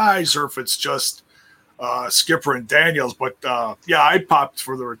three guys or if it's just Skipper and Daniels. But I popped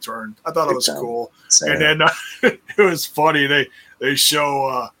for the return. I thought it was cool. Same. And then it was funny. They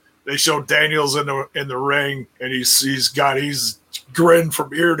show Daniels in the ring, and he's grinned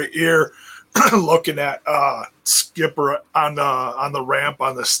from ear to ear, looking at Skipper on the ramp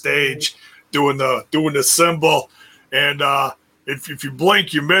on the stage, doing the symbol, and if you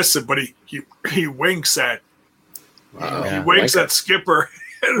blink, you miss it. But he winks at at Skipper,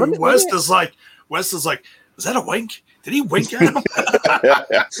 and West is like, is that a wink? Did he wink at him?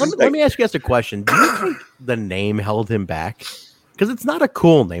 Let me ask you guys a question. Do you think the name held him back? Because it's not a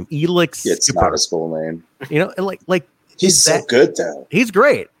cool name, Elix. It's Skipper. not a cool name. You know, like he's so good though. He's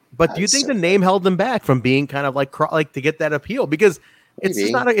great, but do you think the name held him back from being kind of like to get that appeal? Because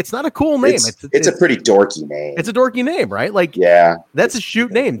it's not a cool name. It's a pretty dorky name. It's a dorky name, right? Like that's a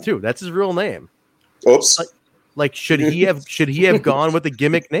shoot name too. That's his real name. Oops. Like should he have gone with a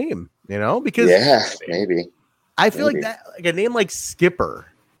gimmick name? You know, because maybe I feel like that a name like Skipper.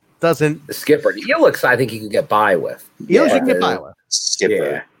 Doesn't the Skipper Elix? I think he could get by with. Elix can get by with Skipper.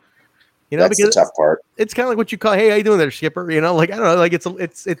 Yeah. You know, that's because the tough part. It's kind of like what you call, "Hey, how you doing there, Skipper?" You know, like I don't know, like it's.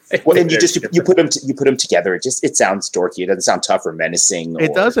 Well, and you put them together. It sounds dorky. It doesn't sound tough or menacing.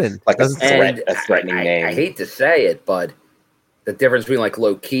 It doesn't. Like a threatening name. I hate to say it, but the difference between like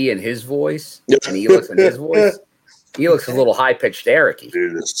low key and his voice and Elix and his voice, Elix is a little high pitched, Eric.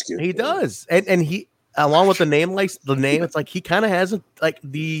 He does, and he. Along with the name, it's like he kind of has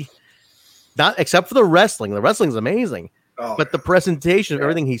not except for the wrestling. The wrestling's amazing, but the presentation of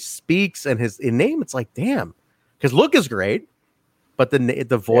everything he speaks and his name, it's like damn. His look is great, but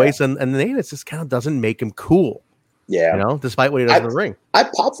the voice and the name, it just kind of doesn't make him cool. Yeah, you know, despite what he does in the ring. I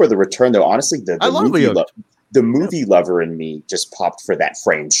popped for the return though. Honestly, the movie lover in me just popped for that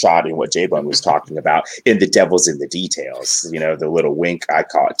frame shot and what J-Bone was talking about in The Devil's in the Details. You know, the little wink I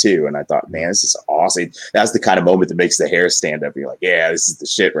caught too. And I thought, man, this is awesome. That's the kind of moment that makes the hair stand up. You're like, yeah, this is the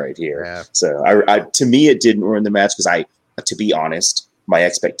shit right here. Yeah. So to me, it didn't ruin the match because to be honest, my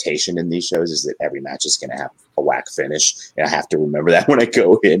expectation in these shows is that every match is going to have a whack finish. And I have to remember that when I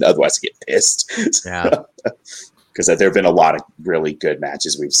go in, otherwise I get pissed. Yeah. Because there have been a lot of really good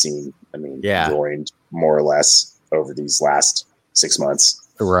matches we've seen. I mean, joined more or less over these last 6 months.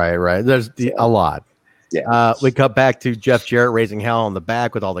 Right. There's a lot. Yeah. We cut back to Jeff Jarrett raising hell on the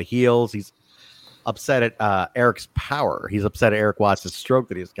back with all the heels. He's upset at Eric's power. He's upset at Eric Watts' stroke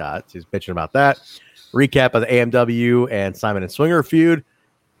that he's got. So he's bitching about that. Recap of the AMW and Simon and Swinger feud.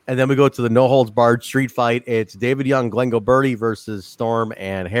 And then we go to the no holds barred street fight. It's David Young, Glenn Gilberti versus Storm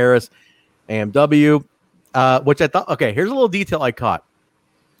and Harris. AMW. Which I thought, okay, here's a little detail I caught.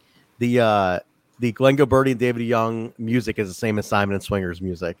 The Glenn Gilberti and David Young music is the same as Simon and Swinger's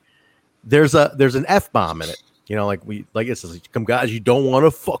music. There's an F-bomb in it. You know, like it's some guys you don't want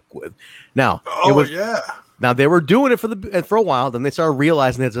to fuck with. Now, Now they were doing it for a while. Then they started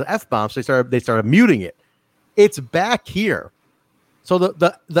realizing it's an F-bomb, so they started muting it. It's back here. So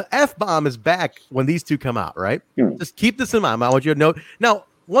the F-bomb is back when these two come out, right? Just keep this in mind. I want you to know. Now,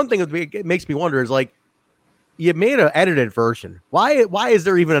 one thing that makes me wonder is like, you made an edited version. Why is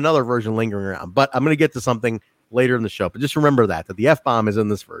there even another version lingering around? But I'm going to get to something later in the show. But just remember that the F-bomb is in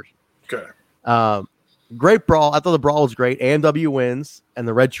this version. Okay. Great brawl. I thought the brawl was great. AMW wins, and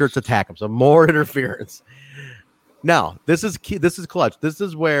the red shirts attack him. So more interference. Now, this is key. This is clutch. This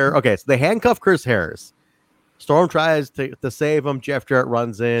is where, so they handcuff Chris Harris. Storm tries to save him. Jeff Jarrett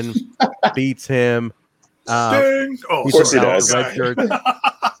runs in, beats him. Ding! Of course he does.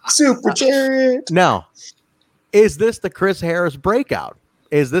 Super Jarrett. Now, is this the Chris Harris breakout?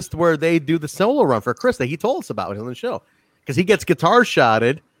 Is this where they do the solo run for Chris that he told us about on the show? Because he gets guitar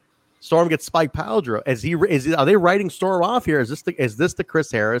shotted. Storm gets Spike Paldro. Are they writing Storm off here? Is this the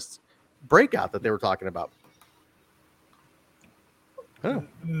Chris Harris breakout that they were talking about? No,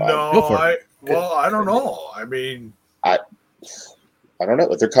 I don't know. I mean, I don't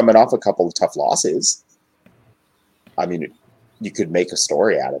know. They're coming off a couple of tough losses. I mean, you could make a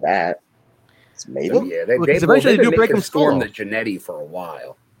story out of that. Maybe. They've been making Storm the Jannetty for a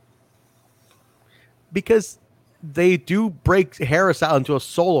while. Because they do break Harris out into a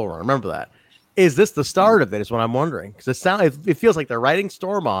solo run. Remember that. Is this the start of it? Is what I'm wondering. Because it feels like they're writing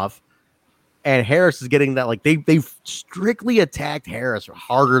Storm off, and Harris is getting that. Like they've strictly attacked Harris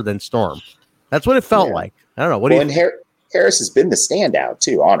harder than Storm. That's what it felt like. I don't know. What do you? Harris has been the standout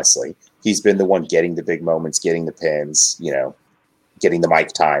too. Honestly, he's been the one getting the big moments, getting the pins. Getting the mic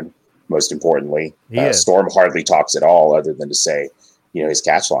time. Most importantly, Storm hardly talks at all, other than to say, his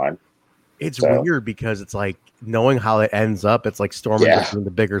catch line. It's weird because it's like knowing how it ends up. It's like Storm is doing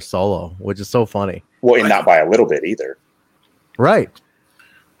the bigger solo, which is so funny. Well, and not by a little bit either. Right.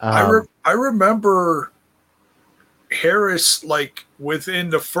 I remember Harris, like within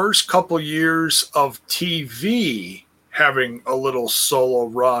the first couple years of TV, having a little solo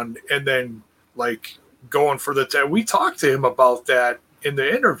run, and then like going for the. We talked to him about that in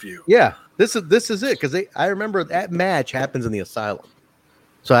the interview. Yeah, this is it because I remember that match happens in the Asylum.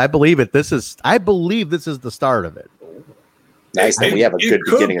 So I believe this is the start of it. Nice that we have a good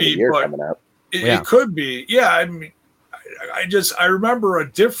beginning of the year coming up. It could be. Yeah, I mean, I remember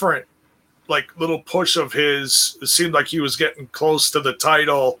a different like little push of his. It seemed like he was getting close to the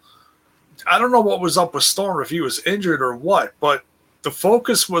title. I don't know what was up with Storm, if he was injured or what, but the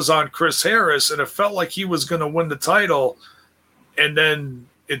focus was on Chris Harris, and it felt like he was going to win the title, and then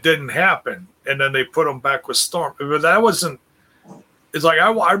it didn't happen, and then they put him back with Storm. But that wasn't. It's like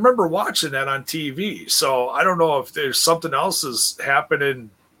I remember watching that on TV, so I don't know if there's something else is happening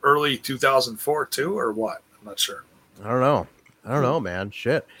early 2004 too, or what. I'm not sure. I don't know, man.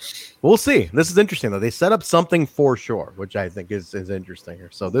 Shit. We'll see. This is interesting though. They set up something for sure, which I think is interesting here.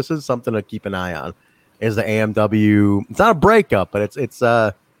 So this is something to keep an eye on. Is the AMW? It's not a breakup, but it's.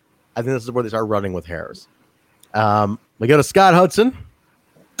 I think this is where they start running with Harris. We go to Scott Hudson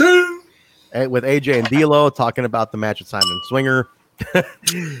with AJ and D'Lo talking about the match with Simon Swinger.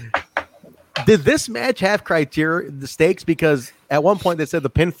 Did this match have the stakes? Because at one point they said the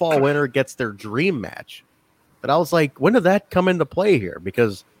pinfall winner gets their dream match, but I was like, when did that come into play here?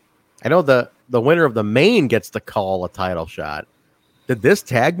 Because I know the winner of the main gets to call a title shot. Did this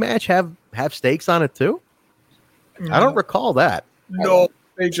tag match have stakes on it too? I don't recall that. No,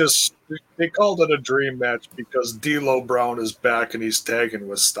 they called it a dream match because D'Lo Brown is back and he's tagging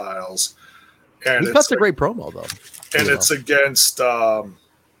with Styles. And he cuts a great promo though. And it's against, Diamond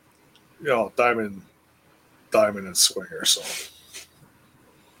and Swinger. So,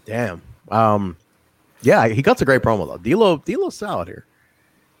 damn. Yeah, he cuts a great promo though. D'Lo's solid here,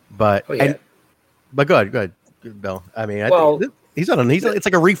 but go ahead, Bill. I mean, he's on. It's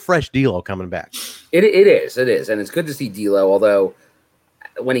like a refreshed D'Lo coming back. It is, and it's good to see D'Lo. Although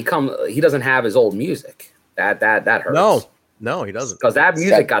when he doesn't have his old music. That hurts. No, he doesn't. Because that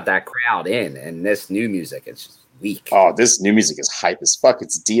music got that crowd in, and this new music is just weak. Oh, this new music is hype as fuck.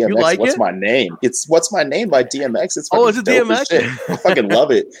 It's DMX. You like What's my name? It's What's My Name by DMX. It's is it DMX? I fucking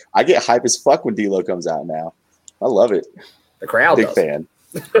love it. I get hype as fuck when D'Lo comes out now. I love it. The crowd big fan.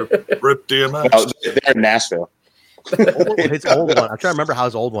 Rip DMX. Oh, they're in Nashville. His old one. I'm trying to remember how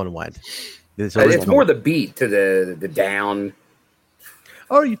his old one went. It's more the beat to the down.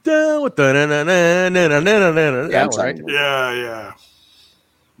 Are you down with the Yeah.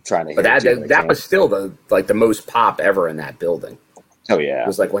 I'm trying to. But that was still the most pop ever in that building. Oh yeah. It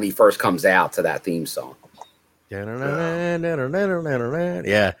was like when he first comes out to that theme song. Yeah.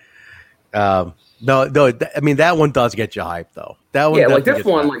 No, I mean that one does get you hyped though. That one, yeah, like this gets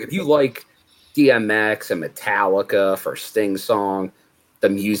one, hyped. like if you like DMX and Metallica for Sting song, the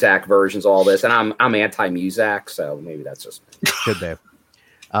Muzak versions, all this, and I'm anti-Muzak, so maybe that's just could be.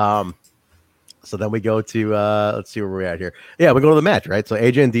 So then we go to let's see where we're at here. Yeah, we go to the match, right? So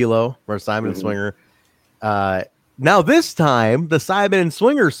AJ and D'Lo versus Simon and Swinger. Now this time the Simon and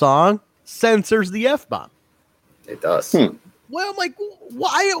Swinger song censors the F-bomb. it does. Well, I'm like,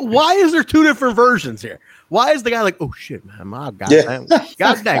 why is there two different versions here? Why is the guy like, oh shit, man, god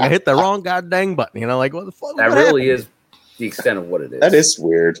dang, I hit the wrong god dang button. You know, like what the fuck? That really is the extent of what it is. That is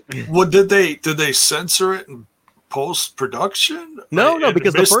weird. Well, did they censor it in post production? No,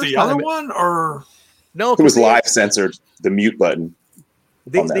 because the first other time one, or no, It was live censored, the mute button.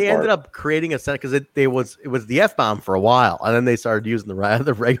 They ended up creating a set because it was the F-bomb for a while, and then they started using the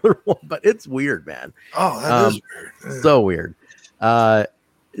regular one. But it's weird, man. oh, that is weird. So weird.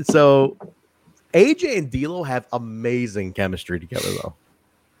 So AJ and D'Lo have amazing chemistry together, though.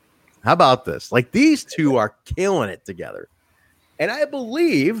 How about this? Like these two are killing it together, and I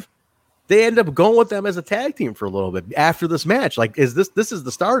believe they end up going with them as a tag team for a little bit after this match. Like, this is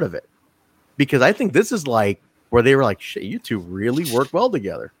the start of it? Because I think this is like where they were like, shit, you two really work well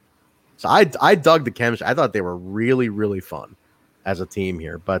together. So I dug the chemistry. I thought they were really, really fun as a team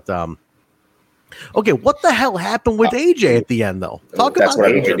here. But okay, what the hell happened with AJ at the end, though? Talk That's about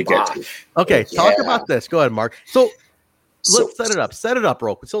what I AJ. wanted to get to. Okay, Yeah. talk about this. Go ahead, Mark. So let's So- set it up. Set it up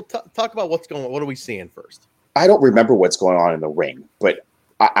real quick. So talk about what's going on. What are we seeing first? I don't remember what's going on in the ring, but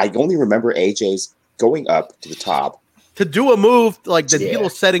I only remember AJ's going up to the top. To do a move like the Yeah.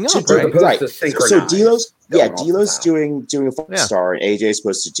 D'Lo's setting To up, do- right? Opposed right. to So synchronize, D'Lo's going off the D'Lo's top. doing a 5-star, and AJ's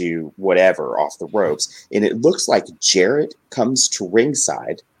supposed to do whatever off the ropes, and it looks like Jarrett comes to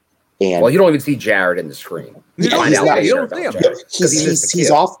ringside, and Well, you don't even see Jared in the screen. You don't- find he's out not- later you don't about see him. Jared, 'cause he missed the he's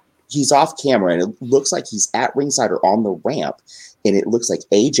kill. he's off camera, and it looks like he's at ringside or on the ramp, and it looks like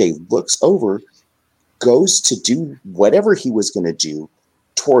AJ looks over, goes to do whatever he was going to do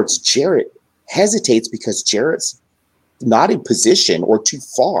towards Jarrett, hesitates because Jarrett's not in position or too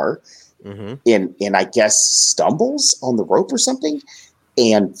far, Mm-hmm. and I guess stumbles on the rope or something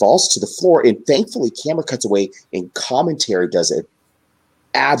and falls to the floor. And thankfully, camera cuts away and commentary does an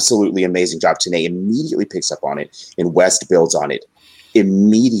absolutely amazing job. Tenay immediately picks up on it, and West builds on it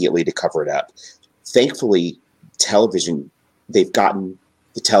immediately to cover it up. Thankfully, television, they've gotten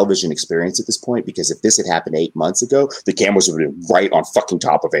the television experience at this point, because if this had happened 8 months ago, the cameras would have been right on fucking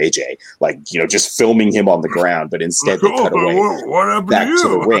top of AJ, like, just filming him on the ground. But instead, they cut away What happened back to to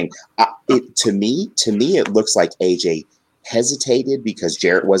the you? ring. To me, it looks like AJ hesitated because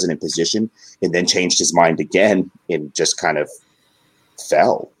Jarrett wasn't in position, and then changed his mind again and just kind of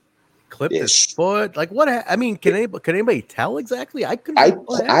fell. Clipped his Ish. foot. Like what? I mean, can anybody tell exactly? I couldn't. I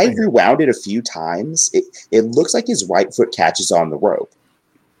what I happened. rewound it a few times. It looks like his right foot catches on the rope.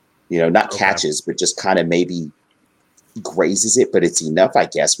 Not Okay. catches, but just kind of maybe grazes it. But it's enough, I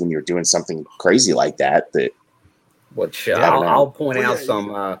guess, when you're doing something crazy like that. Which Yeah, I don't I'll point Well, out yeah, some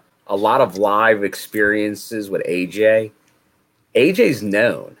a lot of live experiences with AJ. AJ's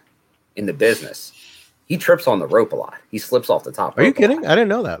known in the business. He trips on the rope a lot. He slips off the top. Are you rope a lot. kidding? I didn't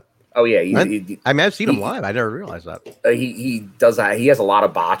know that. Oh yeah, I mean, I've seen him he- live. I never realized that. he does that. He has a lot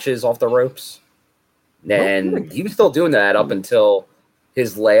of botches off the ropes, and he was still doing that up until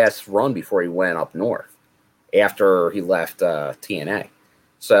his last run before he went up north after he left TNA. No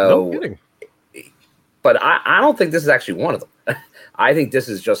So, kidding. but I don't think this is actually one of them. I think this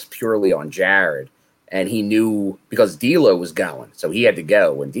is just purely on Jared, and he knew because D'Lo was going, so he had to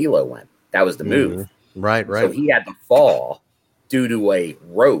go when D'Lo went. That was the move. Right, So right. he had to fall due to a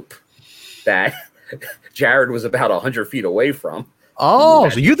rope that Jared was about 100 feet away from. Oh,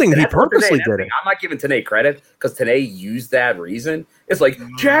 so you think he That's what purposely Tenay- did it? I'm not giving Tenay credit because Tenay used that reason. It's like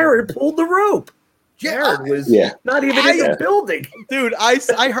Jared pulled the rope. Jared was Yeah. not even in the building. Dude, I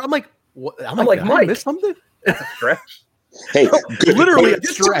heard. I'm like, what? I'm like, did I Mike. miss something? That's a stretch. Hey, good, Literally a great,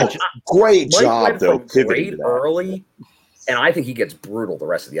 stretch. great Mike job went though. from Pivoting great to that. early, and I think he gets brutal the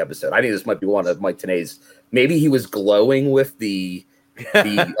rest of the episode. I think this might be one of Mike Tenay's. Maybe he was glowing with the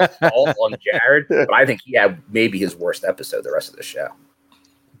assault on Jared, but I think he had maybe his worst episode the rest of the show.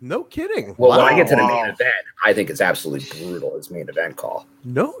 No kidding. Well, Wow. when I get to the main Wow. event, I think it's absolutely brutal. His main event call.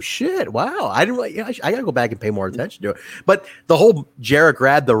 No shit. Wow. I didn't really, yeah, I gotta go back and pay more attention to it. But the whole Jarrett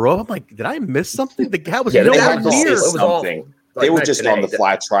grabbed the rope. I'm like, did I miss something? The guy was Yeah, nowhere that was was all- near. It was something. awful. They were Like just Tenay on the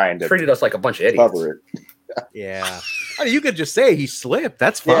fly trying to treated us like a bunch of idiots. cover it. Yeah. I mean, you could just say he slipped.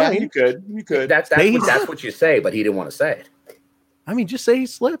 That's Yeah, fine. you could. That's They- what you say, but he didn't want to say it. I mean, just say he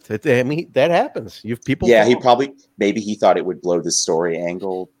slipped. I mean, that happens. You've people. Yeah, maybe he thought it would blow the story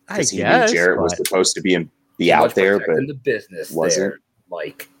angle because he knew Jarrett was supposed to be out there, but the business wasn't.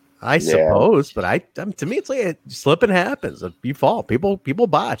 Like, I suppose, but to me, it's like slipping happens. You fall. People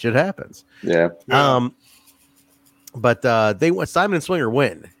botch. It happens. Yeah. But Simon and Swinger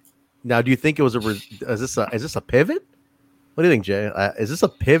win. Now, do you think it was is this a pivot? What do you think, Jay? Is this a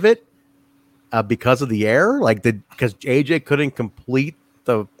pivot because of the error? Like, because AJ couldn't complete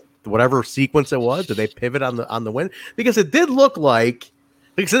the whatever sequence it was? Did they pivot on the win? Because it did look like,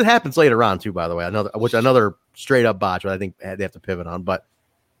 because it happens later on too. By the way, another straight up botch. But I think they have to pivot on. But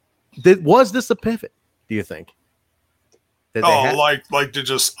was this a pivot? Do you think? Like to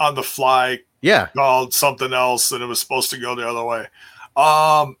just on the fly, called something else, and it was supposed to go the other way.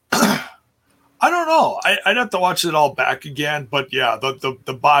 I don't know. I'd have to watch it all back again, but yeah,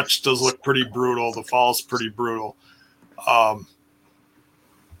 the botch does look pretty brutal. The fall's pretty brutal. I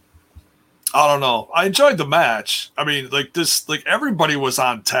don't know. I enjoyed the match. I mean, like everybody was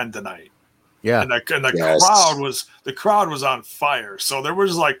on 10 tonight. Yeah, and the crowd was on fire. So there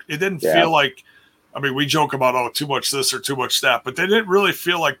was it didn't feel like. I mean, we joke about too much this or too much that, but they didn't really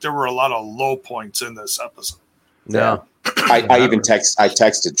feel like there were a lot of low points in this episode. No. I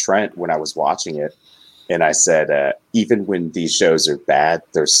texted Trent when I was watching it, and I said, even when these shows are bad,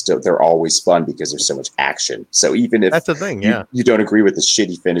 they're always fun because there's so much action. So even if that's the thing, you don't agree with the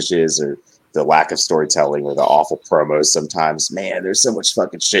shitty finishes or the lack of storytelling or the awful promos, sometimes, man, there's so much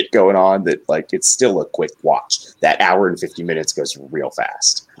fucking shit going on that it's still a quick watch. That hour and 50 minutes goes real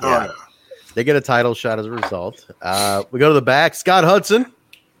fast. Yeah. They get a title shot as a result. We go to the back. Scott Hudson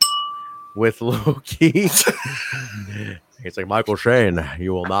with Low-Ki. It's like, Michael Shane,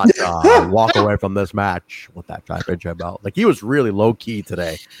 you will not walk away from this match with that championship belt. Like, he was really low-key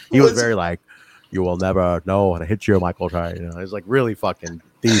today. He was very like, you will never know how to hit you, Michael Shane. You know, he's like really fucking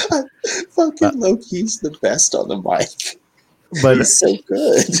deep. Fucking Low-Ki's the best on the mic. But he's so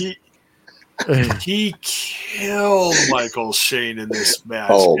good. He killed Michael Shane in this match.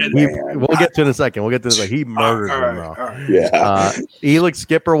 Oh, we'll get to it in a second. He murdered him, though. Right. Yeah. Elix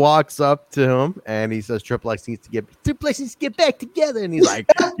Skipper walks up to him and he says, Triple X needs to get back together. And he's like,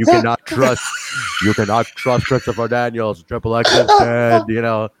 you cannot trust Christopher Daniels. Triple X is dead. You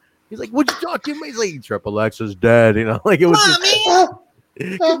know, he's like, what you talking about? He's like, Triple X is dead. You know, like it was.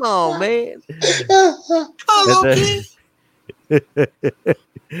 Come on, man.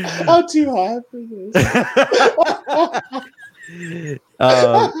 I'm too high for this.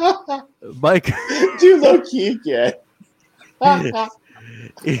 Mike, do Low-Ki again. I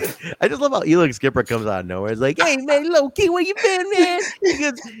just love how Elix Skipper comes out of nowhere. It's like, hey man, Low-Ki, where you been, man? He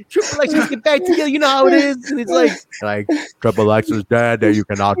goes, Triple X, get back together. You know how it is. And it's like Triple X is dead. That you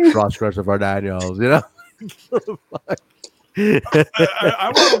cannot trust Christopher Daniels. You know.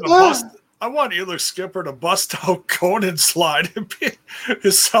 I want Elix Skipper to bust out Conan slide and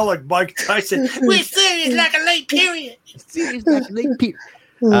sound like Mike Tyson. We're serious like a late period. Shit.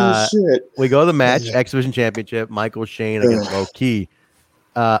 We go to the match, Exhibition Championship, Michael Shane against Low-Ki.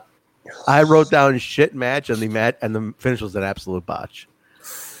 I wrote down shit match, and the finish was an absolute botch.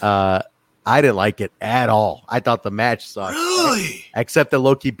 I didn't like it at all. I thought the match sucked. Really? Except that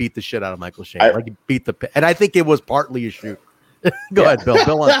Low-Ki beat the shit out of Michael Shane. He beat and I think it was partly a shoot. Go ahead, Bill.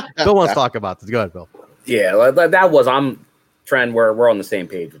 Bill wants to talk about this. Go ahead, Bill. Yeah, that was. I'm Trent. We're on the same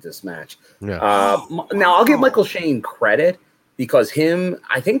page with this match. Yeah. Now I'll give Michael Shane credit because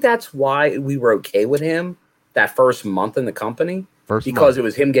I think that's why we were okay with him that first month in the company. Because it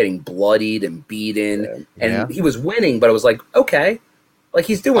was him getting bloodied and beaten, and he was winning, but it was like, okay, like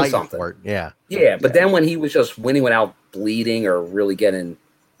he's doing something. Yeah. But then when he was just winning without bleeding or really getting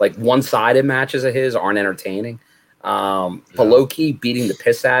like one-sided matches of his aren't entertaining. But Low-Ki beating the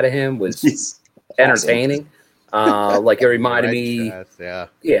piss out of him was entertaining. Like it reminded me,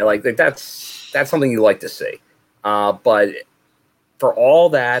 like that's something you like to see. But for all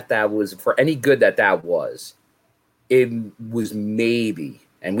that was for any good that was, it was maybe,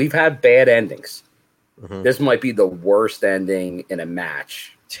 and we've had bad endings. Mm-hmm. This might be the worst ending in a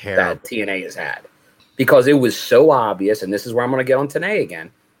match that TNA has had because it was so obvious. And this is where I'm going to get on Tenay again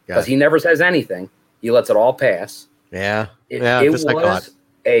because he never says anything. He lets it all pass. Yeah. It was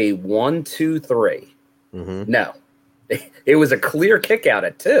a 1, 2, 3. Mm-hmm. No, it was a clear kick out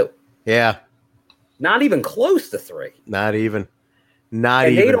at 2. Yeah. Not even close to 3. Not even.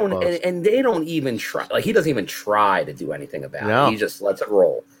 They don't even try. Like he doesn't even try to do anything about it. He just lets it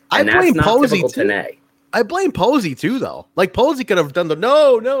roll. And that's not typical Tenay. I blame Posey too, though. Like Posey could have done the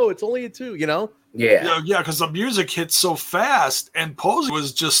no, it's only a 2. You know? Yeah, because the music hit so fast, and Posey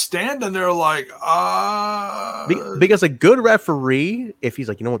was just standing there like, Because a good referee, if he's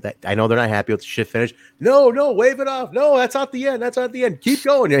like, you know what, that I know they're not happy with the shit finish. No, wave it off. No, that's not the end. That's not the end. Keep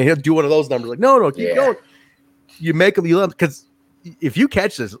going. And he'll do one of those numbers like, no, keep going. You make him, because if you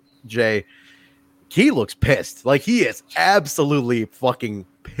catch this, Jay, he looks pissed. Like he is absolutely fucking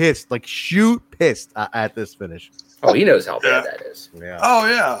pissed. Like shoot pissed at this finish. Oh, he knows how bad that is. Yeah.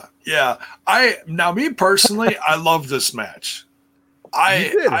 Oh yeah. Me personally, I love this match.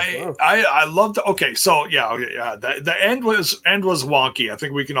 I loved. Okay, so yeah. The end was wonky. I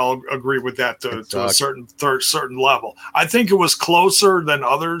think we can all agree with that to a certain level. I think it was closer than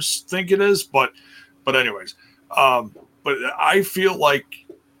others think it is, but anyways, but I feel like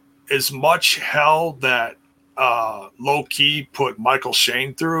as much hell that Low Ki put Michael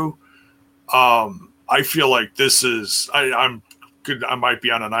Shane through, I feel like this is. I'm good. I might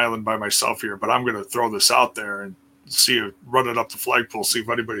be on an island by myself here, but I'm going to throw this out there and run it up the flagpole, see if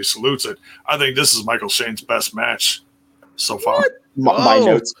anybody salutes it. I think this is Michael Shane's best match so far.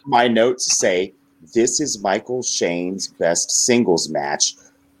 My notes say this is Michael Shane's best singles match,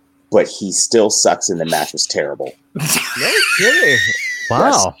 but he still sucks, and the match was terrible. No kidding.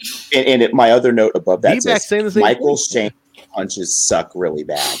 Wow. Yes. And my other note above that says Michael Shane punches suck really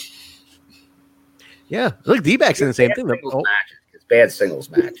bad. Yeah, look, D-Bac's saying the same thing. It's bad singles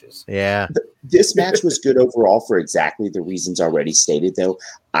matches. Yeah. This match was good overall for exactly the reasons already stated, though.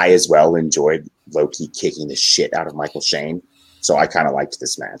 I as well enjoyed Low Ki kicking the shit out of Michael Shane, so I kind of liked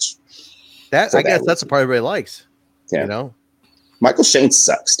this match. I guess that's the part everybody likes. Yeah. You know? Michael Shane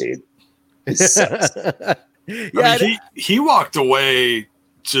sucks, dude. He sucks. He walked away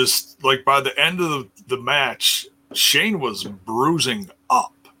just like by the end of the match, Shane was bruising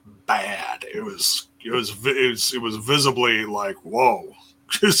up bad. It was visibly like, whoa.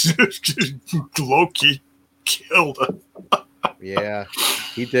 Low Ki killed him. Yeah,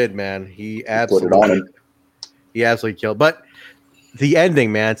 he did, man. He absolutely killed. But the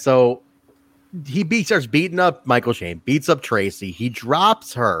ending, man. So he starts beating up Michael Shane, beats up Tracy. He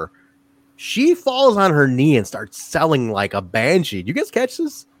drops her. She falls on her knee and starts selling like a banshee. Do you guys catch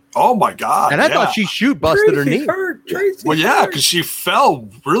this? Oh my god! And I thought she busted her knee. Well, yeah, because she fell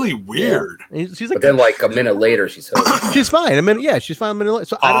really weird. Yeah. She's like, but then like a minute later, she's home. She's fine. She's fine a minute later.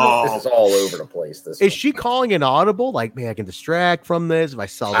 So I don't know. This is all over the place. Is she calling an audible? Like, man, I can distract from this if I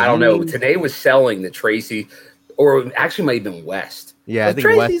sell. I don't know. Today was selling the Tracy, or actually might have been West. Yeah, I think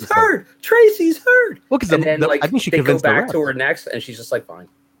Tracy's hurt. Tracy's hurt. Well, because I think she they convinced go back to her next, and she's just like, fine.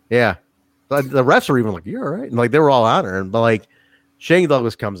 Yeah, but the refs are even like, you're all right, and like they were all on her, but like. Shane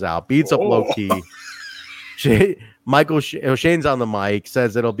Douglas comes out, beats up Low Ki. Shane's on the mic,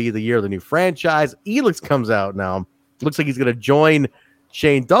 says it'll be the year of the new franchise. Elix comes out now. Looks like he's going to join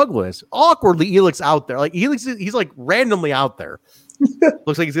Shane Douglas. Awkwardly, Elix out there. Like he's like randomly out there.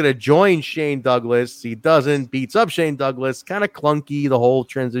 Looks like he's going to join Shane Douglas. He doesn't. Beats up Shane Douglas. Kind of clunky, the whole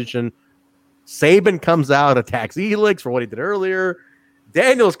transition. Sabin comes out, attacks Elix for what he did earlier.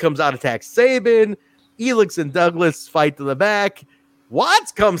 Daniels comes out, attacks Sabin. Elix and Douglas fight to the back.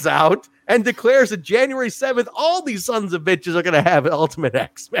 Watts comes out and declares that January 7th, all these sons of bitches are going to have an Ultimate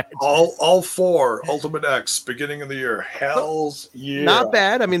X match. All 4 Ultimate X, beginning of the year. Hell's yeah. Not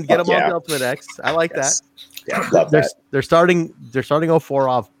bad. I mean, get them all the Ultimate X. I like that. Yeah, love that. They're starting 04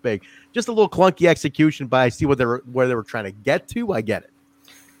 off big. Just a little clunky execution, but I see where they were trying to get to. I get it.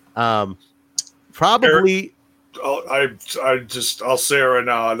 Probably. I'll say it right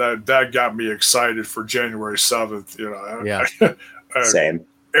now that got me excited for January 7th. You know, yeah. Same.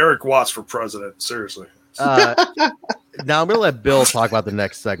 Eric Watts for president. Seriously. Now I'm going to let Bill talk about the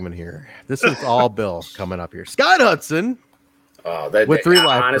next segment here. This is all Bill coming up here. Scott Hudson. With 3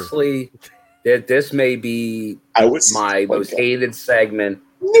 live. Honestly, this may be my most hated segment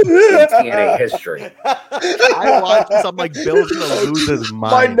in TNA history. I watched this. I'm like, Bill's going to lose his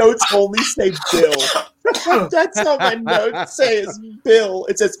mind. My notes only say Bill. That's how my notes say is Bill.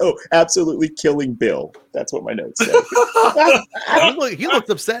 It says, absolutely killing Bill. That's what my notes say. He looks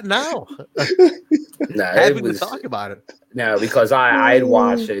upset now. No, having to talk about it. No, because I had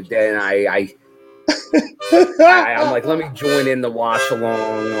watched it, then I'm like, let me join in the watch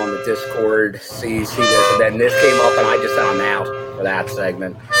along on the Discord, see this, and then this came up, and I just said I'm out for that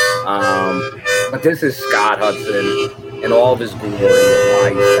segment. But this is Scott Hudson in all of his glory,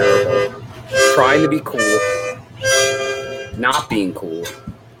 why he's terrible. Trying to be cool, not being cool,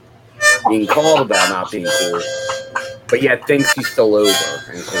 being called about not being cool, but yet thinks he's still over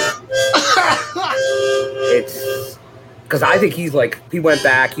and cool. It's Because I think he went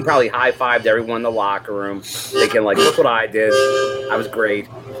back. He probably high-fived everyone in the locker room, thinking, like, look what I did. I was great.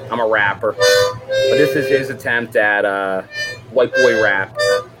 I'm a rapper. But this is his attempt at white boy rap,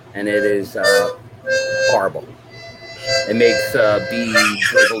 and it is horrible. It makes B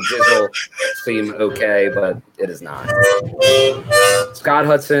Drizzle Jizzle seem okay, but it is not. Scott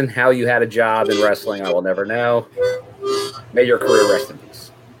Hudson, how you had a job in wrestling, I will never know. May your career rest in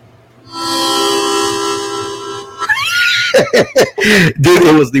peace. Dude,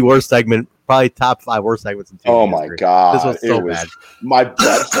 it was the worst segment, probably top 5 worst segments in TV Oh my history. god, This was so bad. My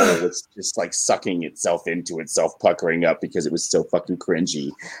butthole was just like sucking itself into itself, puckering up because it was so fucking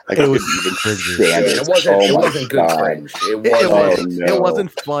cringy. Like It I was couldn't even cringy. stand It wasn't good cringe. It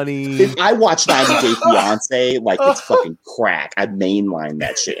wasn't funny. If I watched 90 Day Fiance like it's fucking crack. I mainline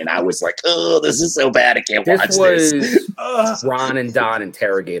that shit, and I was like, "Oh, this is so bad. I can't watch This this." was Ron and Don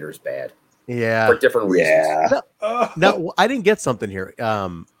Interrogators bad Yeah. for different reasons. Yeah, No, I didn't get something here.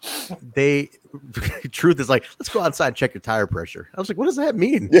 They Truth is like, let's go outside and check your tire pressure. I was like, what does that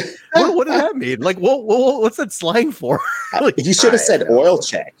mean? what does that mean? Like, what's that slang for? Like, you should have said oil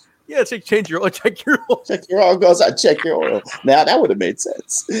check. yeah, change your oil, check your oil. Check your oil. Goes out. Check your oil. Now that would have made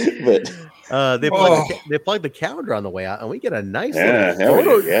sense, but. They plugged the calendar on the way out, and we get a nice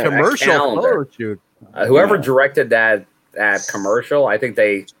commercial photo shoot. Whoever directed that commercial, I think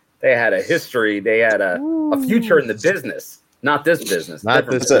they had a history. They had a future in the business, not this business. Not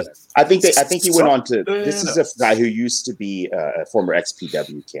this business. I think he went on to. This is a guy who used to be a former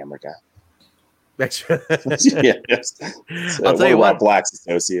XPW camera guy. Yes. So I'll tell you what, Black's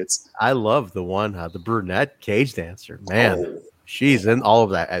associates. I love the one, the brunette cage dancer. Man, she's in all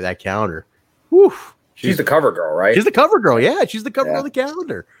of that calendar. Whew. She's the cover girl, right? She's the cover girl. Yeah, she's the cover of the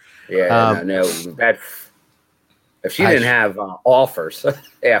calendar. Yeah, no. That if she didn't have offers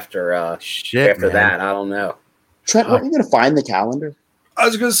after that, I don't know. Trent, are you going to find the calendar? I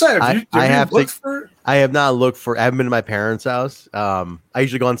was going to say, I have looked for it? I have not looked for. I haven't been to my parents' house. I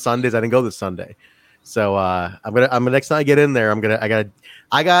usually go on Sundays. I didn't go this Sunday, so I'm gonna next time I get in there.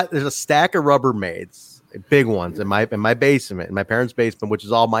 I got there's a stack of Rubbermaids, big ones in my basement, in my parents' basement, which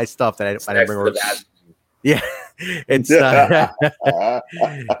is all my stuff that I didn't bring over. Yeah, it's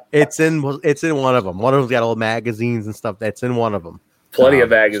it's in one of them. One of them's got all magazines and stuff. That's in one of them. Plenty of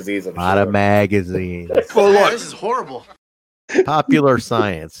magazines. A lot of magazines. Well, look, This is horrible. Popular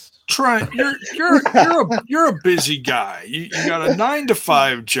Science. Trent, you're a busy guy. You got a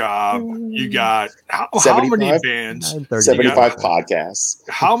 9-to-5 job. You got how many bands? 75 podcasts.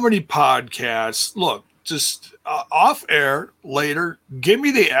 How many podcasts? Look, just off air later. Give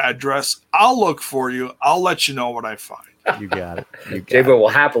me the address. I'll look for you. I'll let you know what I find. You got it. Jacob will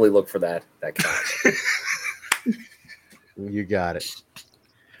happily look for that. You got it.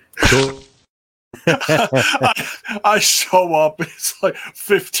 I show up. It's like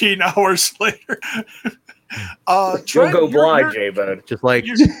 15 hours later. You'll go blind, J-Bone. Just like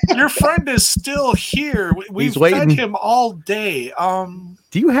your friend is still here. We've fed him all day.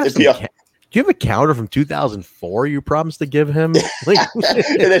 Do you have do you have a counter from 2004 you promised to give him? Like,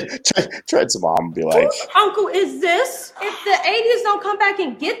 and then Trent's mom would be like, "Whose uncle is this? If the 80s don't come back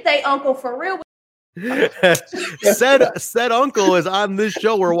and get their uncle for real." said uncle is on this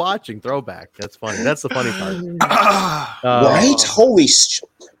show we're watching. Throwback. That's funny. That's the funny part. right? Holy shit.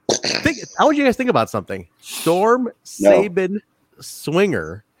 I want you guys think about something. Storm, Sabin,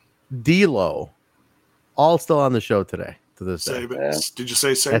 Swinger, D-Lo, all still on the show today. To this day. Yeah. Did you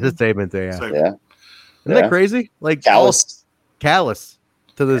say Sabin? That's a Sabin thing. Yeah. Sabin. Yeah. Isn't that crazy? Like Callous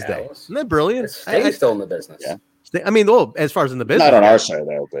to this day. Isn't that brilliant? He's still in the business. Yeah. I mean, well, as far as in the business, not on our show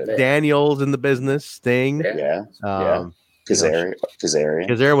though, but Daniel's in the business. Sting, yeah.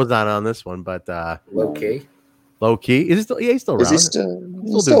 Kazarian was not on this one, but low key. Is he still? Yeah, he's still around. He's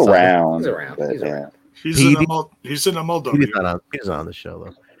still around. He's around. But, He's around. He's in MLW. He's not on the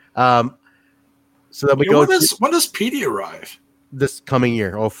show though. So then we go. When does PD arrive? This coming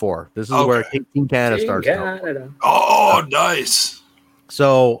year, 04. This is where Team Canada starts. Oh, nice.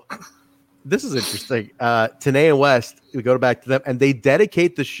 So this is interesting. Tenay and West, we go back to them, and they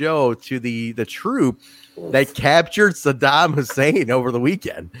dedicate the show to the troop that captured Saddam Hussein over the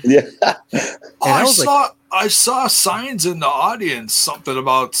weekend. Yeah. I saw signs in the audience, something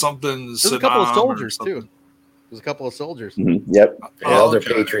about something. There's a couple of soldiers too. There's a couple of soldiers. Mm-hmm. Yep. Elder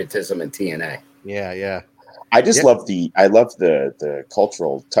patriotism in TNA. Yeah. I just love the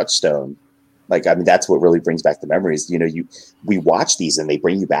cultural touchstone. Like, I mean, that's what really brings back the memories. You know, we watch these and they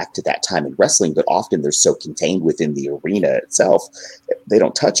bring you back to that time in wrestling, but often they're so contained within the arena itself. They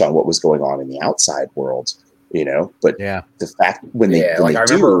don't touch on what was going on in the outside world. But Yeah. the fact when they, when like they I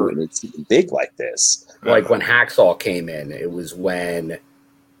do, remember, and it's big like this. like when Hacksaw came in, it was when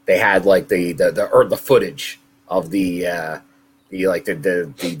they had like the footage of the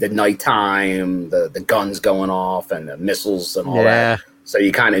nighttime, the guns going off and the missiles and all that. So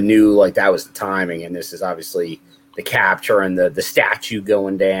you kind of knew like that was the timing, and this is obviously the capture and the statue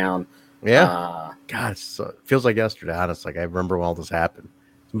going down. Yeah. God, it feels like yesterday, honestly. Like I remember when all this happened.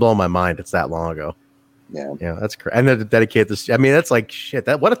 It's blowing my mind. It's that long ago. Yeah. Yeah, that's crazy. And then to dedicate this, I mean, that's like shit.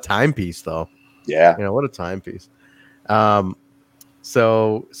 What a timepiece, though. Yeah. What a timepiece.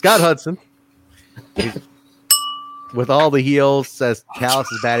 So Scott Hudson, with all the heels, says Callis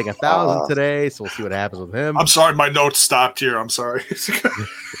is batting 1,000 today. So we'll see what happens with him. I'm sorry, my notes stopped here. I'm sorry.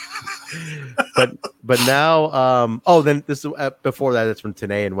 but now, then this is before that. It's from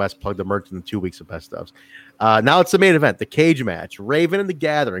Tanae and West plug the merch in the 2 weeks of best ofs. Now it's the main event, the cage match: Raven and the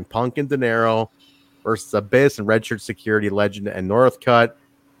Gathering, Punk and De Niro versus Abyss and Redshirt Security, Legend and Northcutt.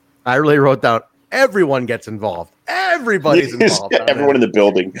 I really wrote down everyone gets involved. Everybody's involved. Everyone in the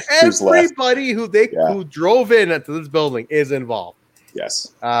building. Everybody who drove in to this building is involved.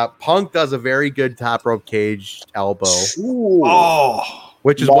 Yes. Punk does a very good top rope cage elbow. Ooh. Oh,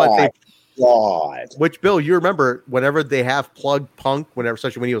 which is what they. God. Which, Bill, you remember whenever they have plugged Punk,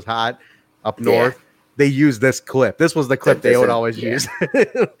 especially when he was hot up north, they use this clip. This was the clip they would always use.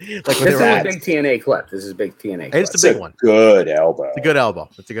 Like this is a big TNA clip. This is a big TNA clip. It's a big one. Good elbow. It's a good elbow.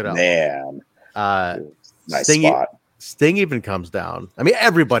 Man. Nice spot. Sting even comes down. I mean,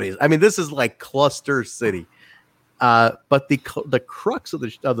 everybody's. I mean, this is like cluster city. But the crux of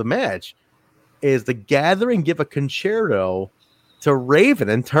the match is the Gathering give a concerto to Raven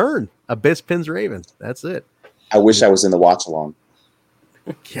and turn. Abyss pins Raven. That's it. I wish I was in the watch along.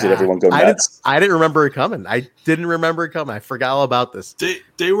 Did everyone go nuts? I didn't remember it coming. I forgot all about this.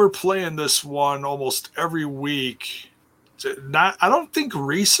 They were playing this one almost every week. I don't think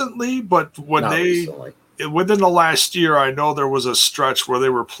recently, but within the last year, I know there was a stretch where they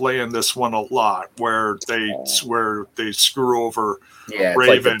were playing this one a lot, where they screw over Raven. It's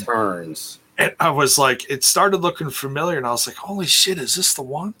like the turns. And I was like, it started looking familiar, and I was like, "Holy shit, is this the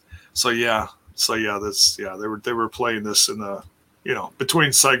one?" So they were playing this in the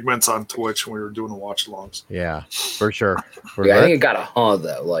between segments on Twitch when we were doing the watch-alongs. Yeah, for sure. I think it got a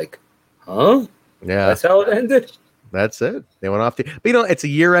though. Like, huh? Yeah, that's how it ended. That's it. They went off but it's a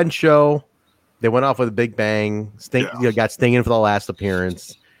year-end show. They went off with a big bang. Sting got Sting in for the last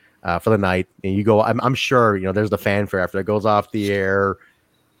appearance for the night, and you go. I'm sure there's the fanfare after it goes off the air.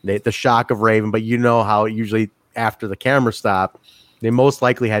 The shock of Raven, but how usually after the camera stop, they most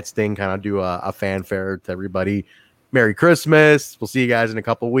likely had Sting kind of do a fanfare to everybody. Merry Christmas. We'll see you guys in a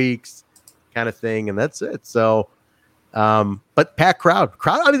couple weeks kind of thing. And that's it. So, but packed crowd.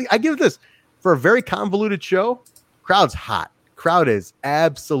 I mean, I give this for a very convoluted show. Crowd's hot. Crowd is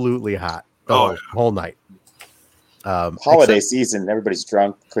absolutely hot the whole night. Holiday season. Everybody's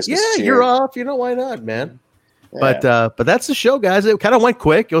drunk. Christmas. Yeah, cheer. You're off. Why not, man? Yeah. But that's the show, guys. It kind of went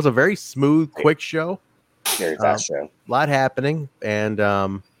quick. It was a very smooth, quick show. Very fast show. A lot happening, and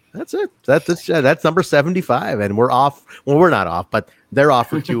that's it. That's number 75, and we're off. Well, we're not off, but they're off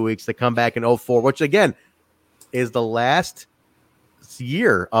for 2 weeks. They come back in 04, which again is the last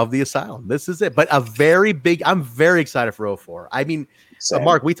year of the Asylum. This is it. But I'm very excited for 04. I mean,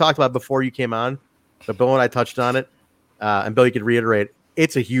 Mark, we talked about it before you came on, but Bill and I touched on it, and Bill, you could reiterate.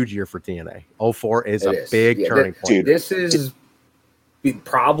 It's a huge year for TNA. 04 is a big turning point. Dude, this is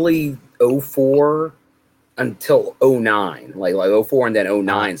probably 04 until 09. Like 04 and then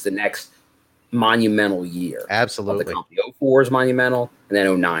 09 is the next monumental year. Absolutely. 04 is monumental, and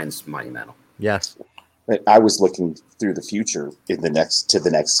then 09 is monumental. Yes. I was looking through the future in the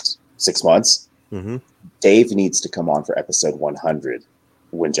next 6 months. Mm-hmm. Dave needs to come on for episode 100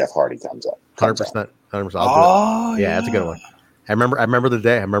 when Jeff Hardy comes up. 100%. 100%. Yeah, that's a good one. I remember the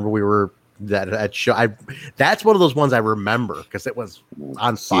day. I remember we were that show. That's one of those ones I remember because it was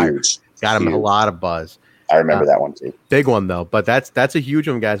on fire. Huge. Got him a lot of buzz. I remember that one too. Big one though. But that's a huge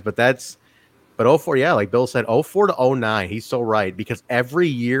one, guys. But 04, yeah, like Bill said, 04 to 09. He's so right because every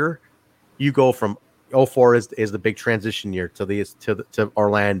year you go from 04 is the big transition year to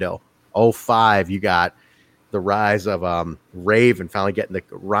Orlando. 05, you got the rise of Raven finally getting the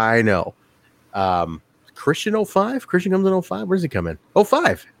Rhino. Christian 05? Christian comes in 05? Where does he come in?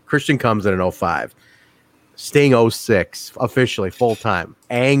 05. Christian comes in 05. Sting 06, officially full-time.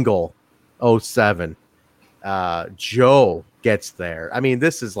 Angle 07. Joe gets there. I mean,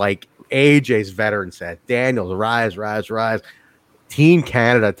 this is like AJ's veteran set. Daniels, rise. Team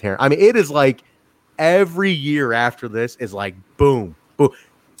Canada, Terran. I mean, it is like every year after this is like boom, boom.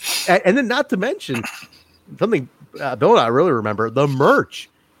 And then not to mention, something Bill and I really remember, the merch.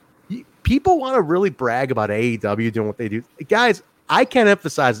 People want to really brag about AEW doing what they do. Guys, I can't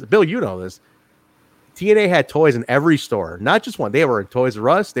emphasize, Bill, you know this. TNA had toys in every store, not just one. They were in Toys R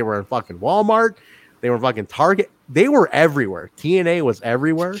Us. They were in fucking Walmart. They were in fucking Target. They were everywhere. TNA was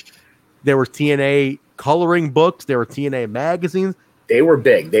everywhere. There were TNA coloring books. There were TNA magazines. They were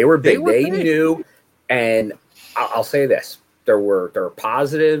big. They knew. And I'll say this. There were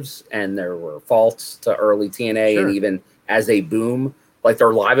positives and there were faults to early TNA. Sure. And even as they boom, like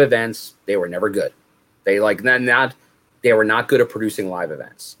their live events, they were never good. They were not good at producing live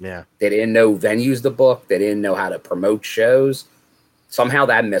events. Yeah. They didn't know venues to book. They didn't know how to promote shows. Somehow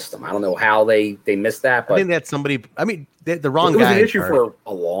that missed them. I don't know how they missed that. But I think that's somebody. I mean, the wrong guy. It was an issue for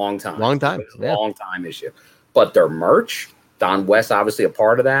a long time. Long time issue. But their merch, Don West obviously a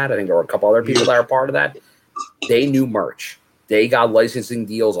part of that. I think there were a couple other people that are part of that. They knew merch. They got licensing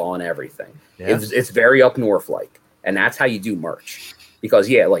deals on everything. Yeah. It's very up north like, and that's how you do merch. Because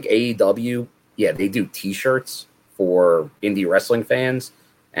like AEW, they do T-shirts for indie wrestling fans,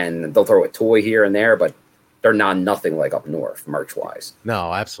 and they'll throw a toy here and there, but they're nothing like up north merch wise.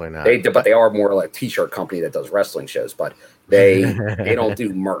 No, absolutely not. But they are more like a T-shirt company that does wrestling shows, but they don't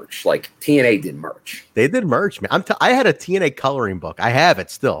do merch like TNA did merch. They did merch, man. I had a TNA coloring book. I have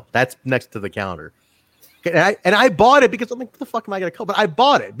it still. That's next to the counter. And I bought it because I'm like, what the fuck am I gonna color? But I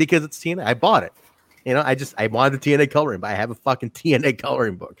bought it because it's TNA. I bought it. You know, I wanted the TNA coloring, but I have a fucking TNA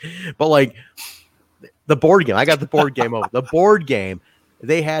coloring book. But like the board game, I got the board game over. The board game,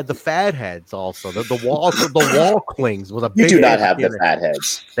 they had the fat heads also. The wall clings was a big. You do not have the fat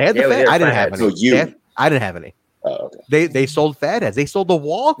heads. They had the fat. I didn't have any. So I didn't have any. Oh, okay. They sold fat heads. They sold the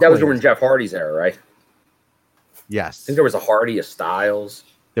wall. That was during Jeff Hardy's era, right? Yes. I think there was a Hardy, a Styles.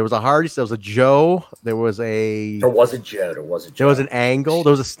 There was a Hardy. There was a Joe. There was a Joe. There was an Angle.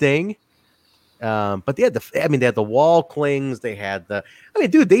 There was a Sting. But they had they had the wall clings. They had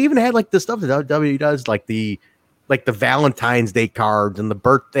dude, they even had like the stuff that WWE does, like the Valentine's Day cards and the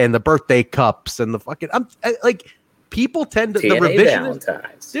birthday cups and the fucking. People tend to TNA the revisionist.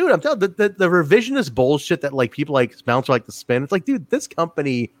 Valentine's. Dude, I'm telling the revisionist bullshit that like people like bouncer like the spin. It's like, dude, this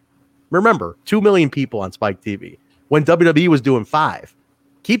company. Remember, 2 million people on Spike TV when WWE was doing 5.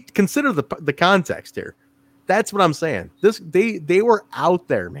 Consider the context here. That's what I'm saying. They were out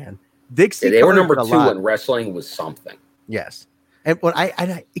there, man. Dixie, they were number 2 when wrestling was something. Yes, and when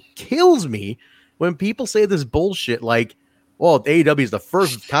it kills me when people say this bullshit like, "Well, AEW is the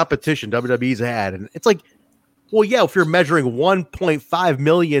first competition WWE's had," and it's like, well, yeah, if you're measuring 1.5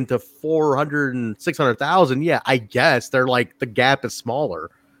 million to 400 and 600,000, yeah, I guess they're like the gap is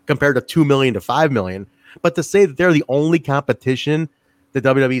smaller compared to 2 million to 5 million. But to say that they're the only competition that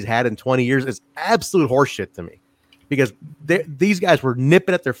WWE's had in 20 years is absolute horseshit to me. Because these guys were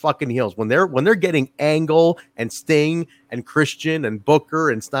nipping at their fucking heels when they're getting Angle and Sting and Christian and Booker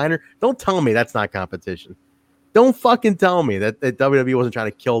and Steiner. Don't tell me that's not competition. Don't fucking tell me that WWE wasn't trying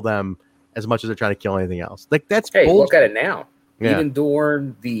to kill them as much as they're trying to kill anything else. Like that's bullshit. Look at it now. Yeah. Even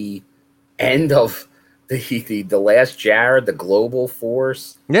during the end of the last Jared, the Global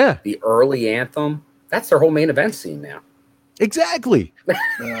Force, the early Anthem, that's their whole main event scene now. Exactly.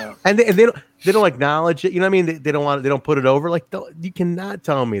 Yeah. And they don't acknowledge it. You know what I mean? They don't put it over. Like you cannot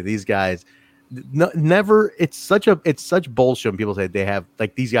tell me these guys never. It's such bullshit when people say they have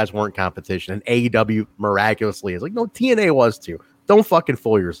like these guys weren't competition and AEW miraculously is like, no, TNA was too. Don't fucking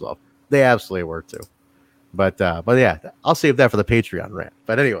fool yourself. They absolutely were too. But yeah, I'll save that for the Patreon rant.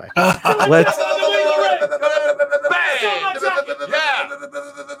 But anyway, let's.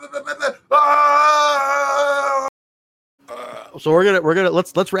 So we're gonna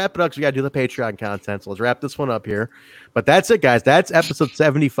let's wrap it up because we gotta do the Patreon content. So let's wrap this one up here. But that's it, guys. That's episode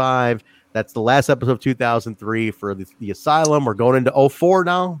 75. That's the last episode of 2003 for the Asylum. We're going into 04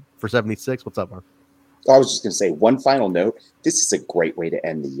 now for 76. What's up, Mark? I was just gonna say one final note. This is a great way to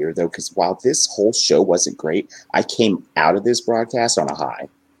end the year, though, because while this whole show wasn't great, I came out of this broadcast on a high.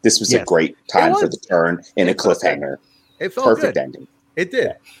 This was a great time for the turn and a cliffhanger. It felt perfect good. Ending. It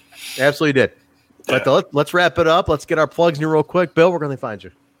did. Absolutely did. But let's wrap it up. Let's get our plugs in real quick. Bill, where can they find you?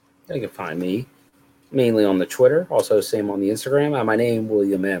 They can find me mainly on the Twitter. Also, same on the Instagram. My name,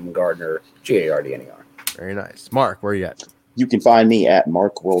 William M. Gardner, Gardner. Very nice. Mark, where are you at? You can find me at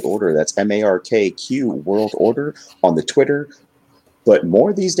Mark World Order. That's MARKQ World Order on the Twitter. But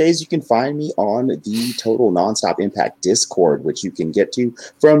more these days, you can find me on the Total Nonstop Impact Discord, which you can get to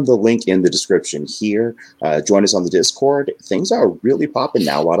from the link in the description here. Join us on the Discord. Things are really popping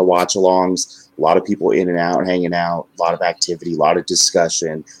now. A lot of watch-alongs, a lot of people in and out, hanging out, a lot of activity, a lot of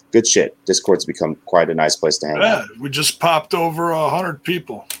discussion. Good shit. Discord's become quite a nice place to hang out. We just popped over 100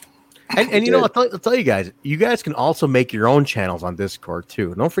 people. And you know, I'll tell you guys can also make your own channels on Discord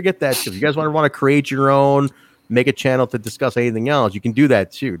too. Don't forget that too. If you guys want to create your own, make a channel to discuss anything else, you can do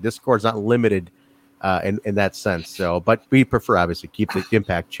that too. Discord's not limited in that sense. So, but we prefer obviously keep the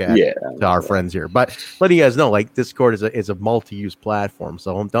Impact chat to our friends here. But letting you guys know, like Discord is a multi-use platform,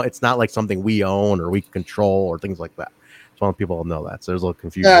 so it's not like something we own or we control or things like that. Just want people to know that. So there's a little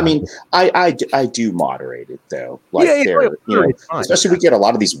confusion. I mean, I do moderate it though. Like especially we get a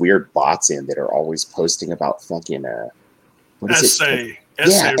lot of these weird bots in that are always posting about fucking essay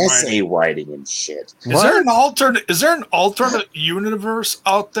writing and shit. Is there an alternate universe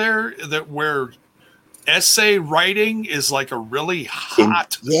out there that where essay writing is like a really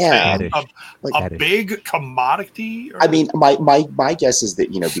hot thing, a big commodity? I mean, my guess is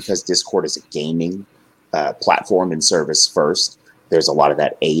that, because Discord is a gaming platform and service first, there's a lot of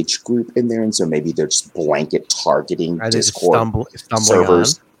that age group in there, and so maybe they're just blanket targeting Discord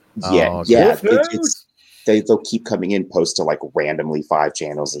servers. They'll keep coming in, post to like randomly 5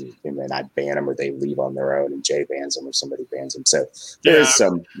 channels, and then I ban them or they leave on their own, and Jay bans them or somebody bans them. So there's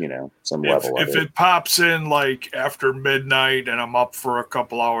some level of it. If it pops in like after midnight and I'm up for a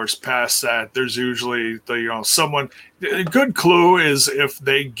couple hours past that, there's usually someone. A good clue is if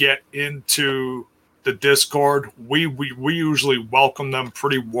they get into the Discord, we usually welcome them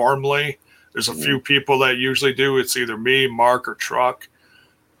pretty warmly. There's a few people that usually do. It's either me, Mark, or Truck,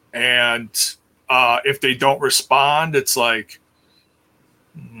 and if they don't respond, it's like,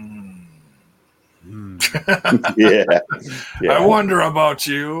 I wonder about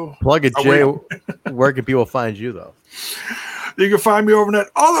you. Plug it, Jay. Where can people find you, though? You can find me over in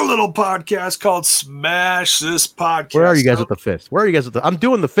that other little podcast called Smash This Podcast. Where are you guys with the fist? I'm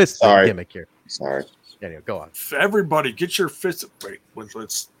doing the fist gimmick here. Sorry. Anyway, go on. Everybody, get your fist. Wait,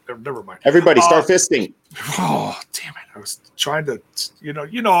 let's. Never mind. Everybody, start fisting. Oh, damn it! I was trying to,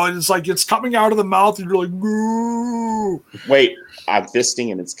 it's like it's coming out of the mouth, and you're like, "Woo!" Wait, I'm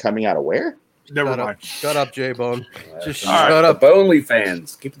fisting, and it's coming out of where? Never mind. Shut up, J-Bone. Just shut up, Bonely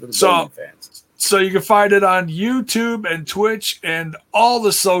fans. Keep it to the Bonely fans. So you can find it on YouTube and Twitch and all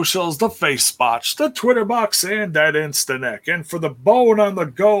the socials, the Facebook, the Twitter box, and that Instaneck. And for the Bone on the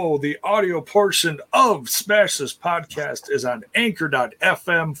Go, the audio portion of Smash This Podcast is on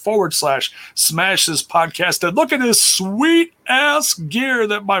anchor.fm/Smash This Podcast. And look at this sweet ass gear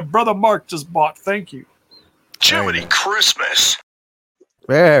that my brother Mark just bought. Thank you. Jiminy Christmas.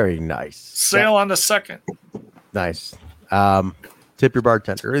 Very nice. Sale on the 2nd. Nice. Tip your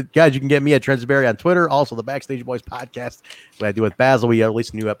bartender. Guys, you can get me at Transberry on Twitter. Also, the Backstage Boys podcast, what I do with Basil. We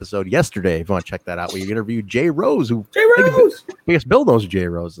released a new episode yesterday. If you want to check that out, we interviewed Jay Rose. I guess Bill knows who Jay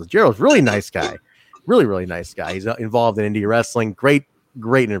Rose is. Jay Rose, really nice guy. Really, really nice guy. He's involved in indie wrestling. Great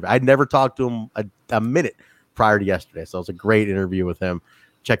interview. I'd never talked to him a minute prior to yesterday, so it was a great interview with him.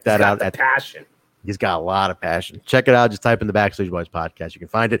 Check that out. Passion. He's got a lot of passion. Check it out. Just type in the Backstage Boys podcast. You can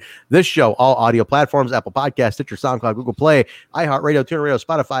find it. This show, all audio platforms, Apple Podcasts, Stitcher, SoundCloud, Google Play, iHeartRadio, TuneIn Radio,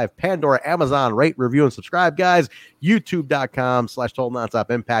 Spotify, Pandora, Amazon. Rate, review, and subscribe, guys. YouTube.com/Total Nonstop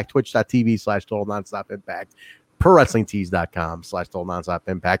Impact, Twitch.tv/Total Nonstop Impact, ProWrestlingTees.com/Total Nonstop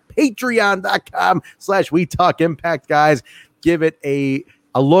Impact, Patreon.com/We Talk Impact, guys. Give it a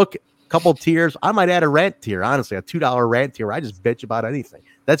look. Couple tiers. I might add a rant tier, honestly, a $2 rant tier where I just bitch about anything.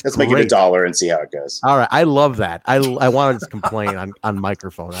 Let's make it $1 and see how it goes. All right. I love that. I want to just complain on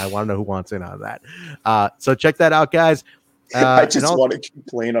microphone. I want to know who wants in on that. So check that out, guys. I just want to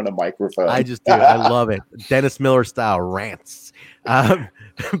complain on a microphone. I just do. I love it. Dennis Miller style rants.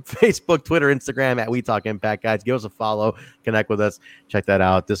 Facebook, Twitter, Instagram at We Talk Impact, guys. Give us a follow. Connect with us. Check that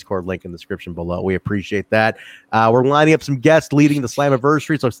out. Discord link in the description below. We appreciate that. We're lining up some guests leading the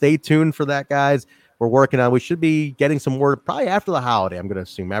Slammiversary, so stay tuned for that, guys. We should be getting some word probably after the holiday. I'm going to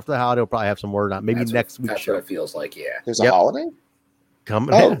assume after the holiday, we'll probably have some word on maybe next week. That's what it feels like. Yeah. There's a holiday coming.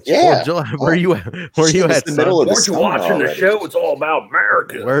 Oh, yeah. Where are you at? Where are you at? The middle of the summer. Aren't you watching the show? It's all about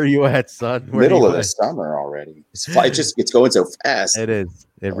America. Where are you at, son? Middle of the summer already. It's going so fast. It is.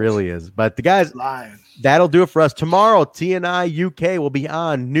 It really is. But the guys, that'll do it for us. Tomorrow, TNI UK will be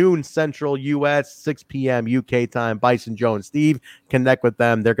on noon Central US, 6 p.m. UK time. Bison, Joe, and Steve. Connect with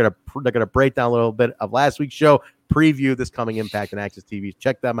them. They're gonna break down a little bit of last week's show, preview this coming Impact and Access TV.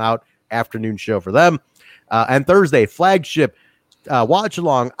 Check them out. Afternoon show for them. And Thursday, flagship watch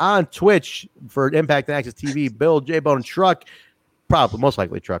along on Twitch for Impact and Access TV. Bill, J-Bone, and Truck, probably most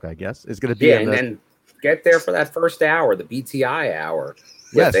likely Truck, I guess, is going to be. Yeah, and then get there for that first hour, the BTI hour,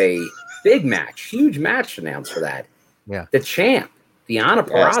 with a big match, huge match announced for that. Yeah, the champ, Deanna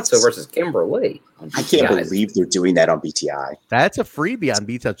Purrazzo versus Kimberly. I can't believe they're doing that on BTI. That's a freebie on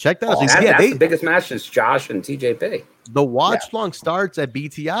BTI. Check that out. That's the biggest match since Josh and TJP. The watch along starts at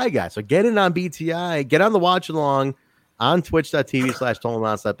BTI, guys. So get in on BTI. Get on the watch along on twitch.tv/Total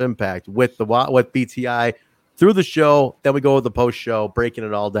Nonstop Impact with BTI through the show. Then we go with the post show, breaking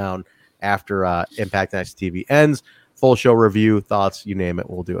it all down after Impact NXT TV ends. Full show review, thoughts, you name it,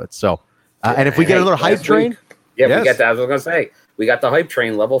 we'll do it. So, and if we get another hype train, we get that. I was going to say, we got the hype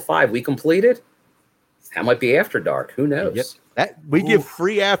train level 5. We completed. That might be After Dark. Who knows? We give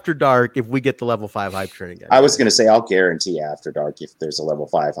free After Dark if we get the level 5 hype train again. I was going to say, I'll guarantee After Dark if there's a level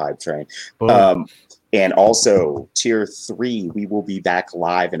 5 hype train. And also, Tier 3, we will be back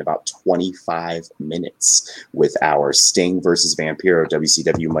live in about 25 minutes with our Sting versus Vampiro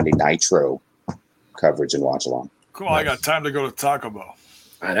WCW Monday Nitro coverage and watch along. Cool. Nice. I got time to go to Taco Bell.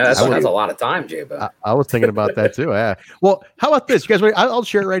 I know that's a lot of time, J-Bo. I was thinking about that too. Yeah. Well, how about this? You guys, I'll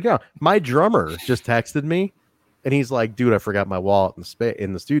share it right now. My drummer just texted me, and he's like, "Dude, I forgot my wallet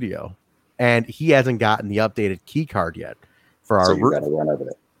in the studio," and he hasn't gotten the updated key card yet for our. So you gotta run over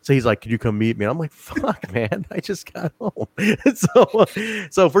there. So he's like, "Could you come meet me?" And I'm like, "Fuck, man, I just got home."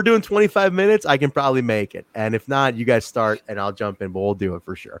 So if we're doing 25 minutes, I can probably make it, and if not, you guys start, and I'll jump in, but we'll do it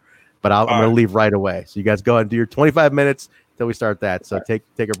for sure. But I'm going to leave right away. So you guys go and do your 25 minutes till we start that. So take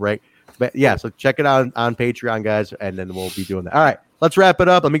a break. But yeah, so check it out on Patreon, guys, and then we'll be doing that. All right, let's wrap it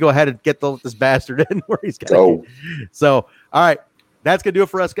up. Let me go ahead and get this bastard in where he's going. So, all right, that's going to do it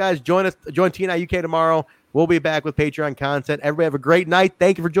for us, guys. Join TNI UK tomorrow. We'll be back with Patreon content. Everybody have a great night.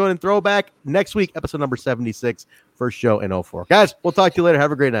 Thank you for joining Throwback. Next week, episode number 76, first show in 04. Guys, we'll talk to you later.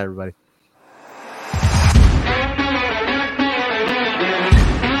 Have a great night, everybody.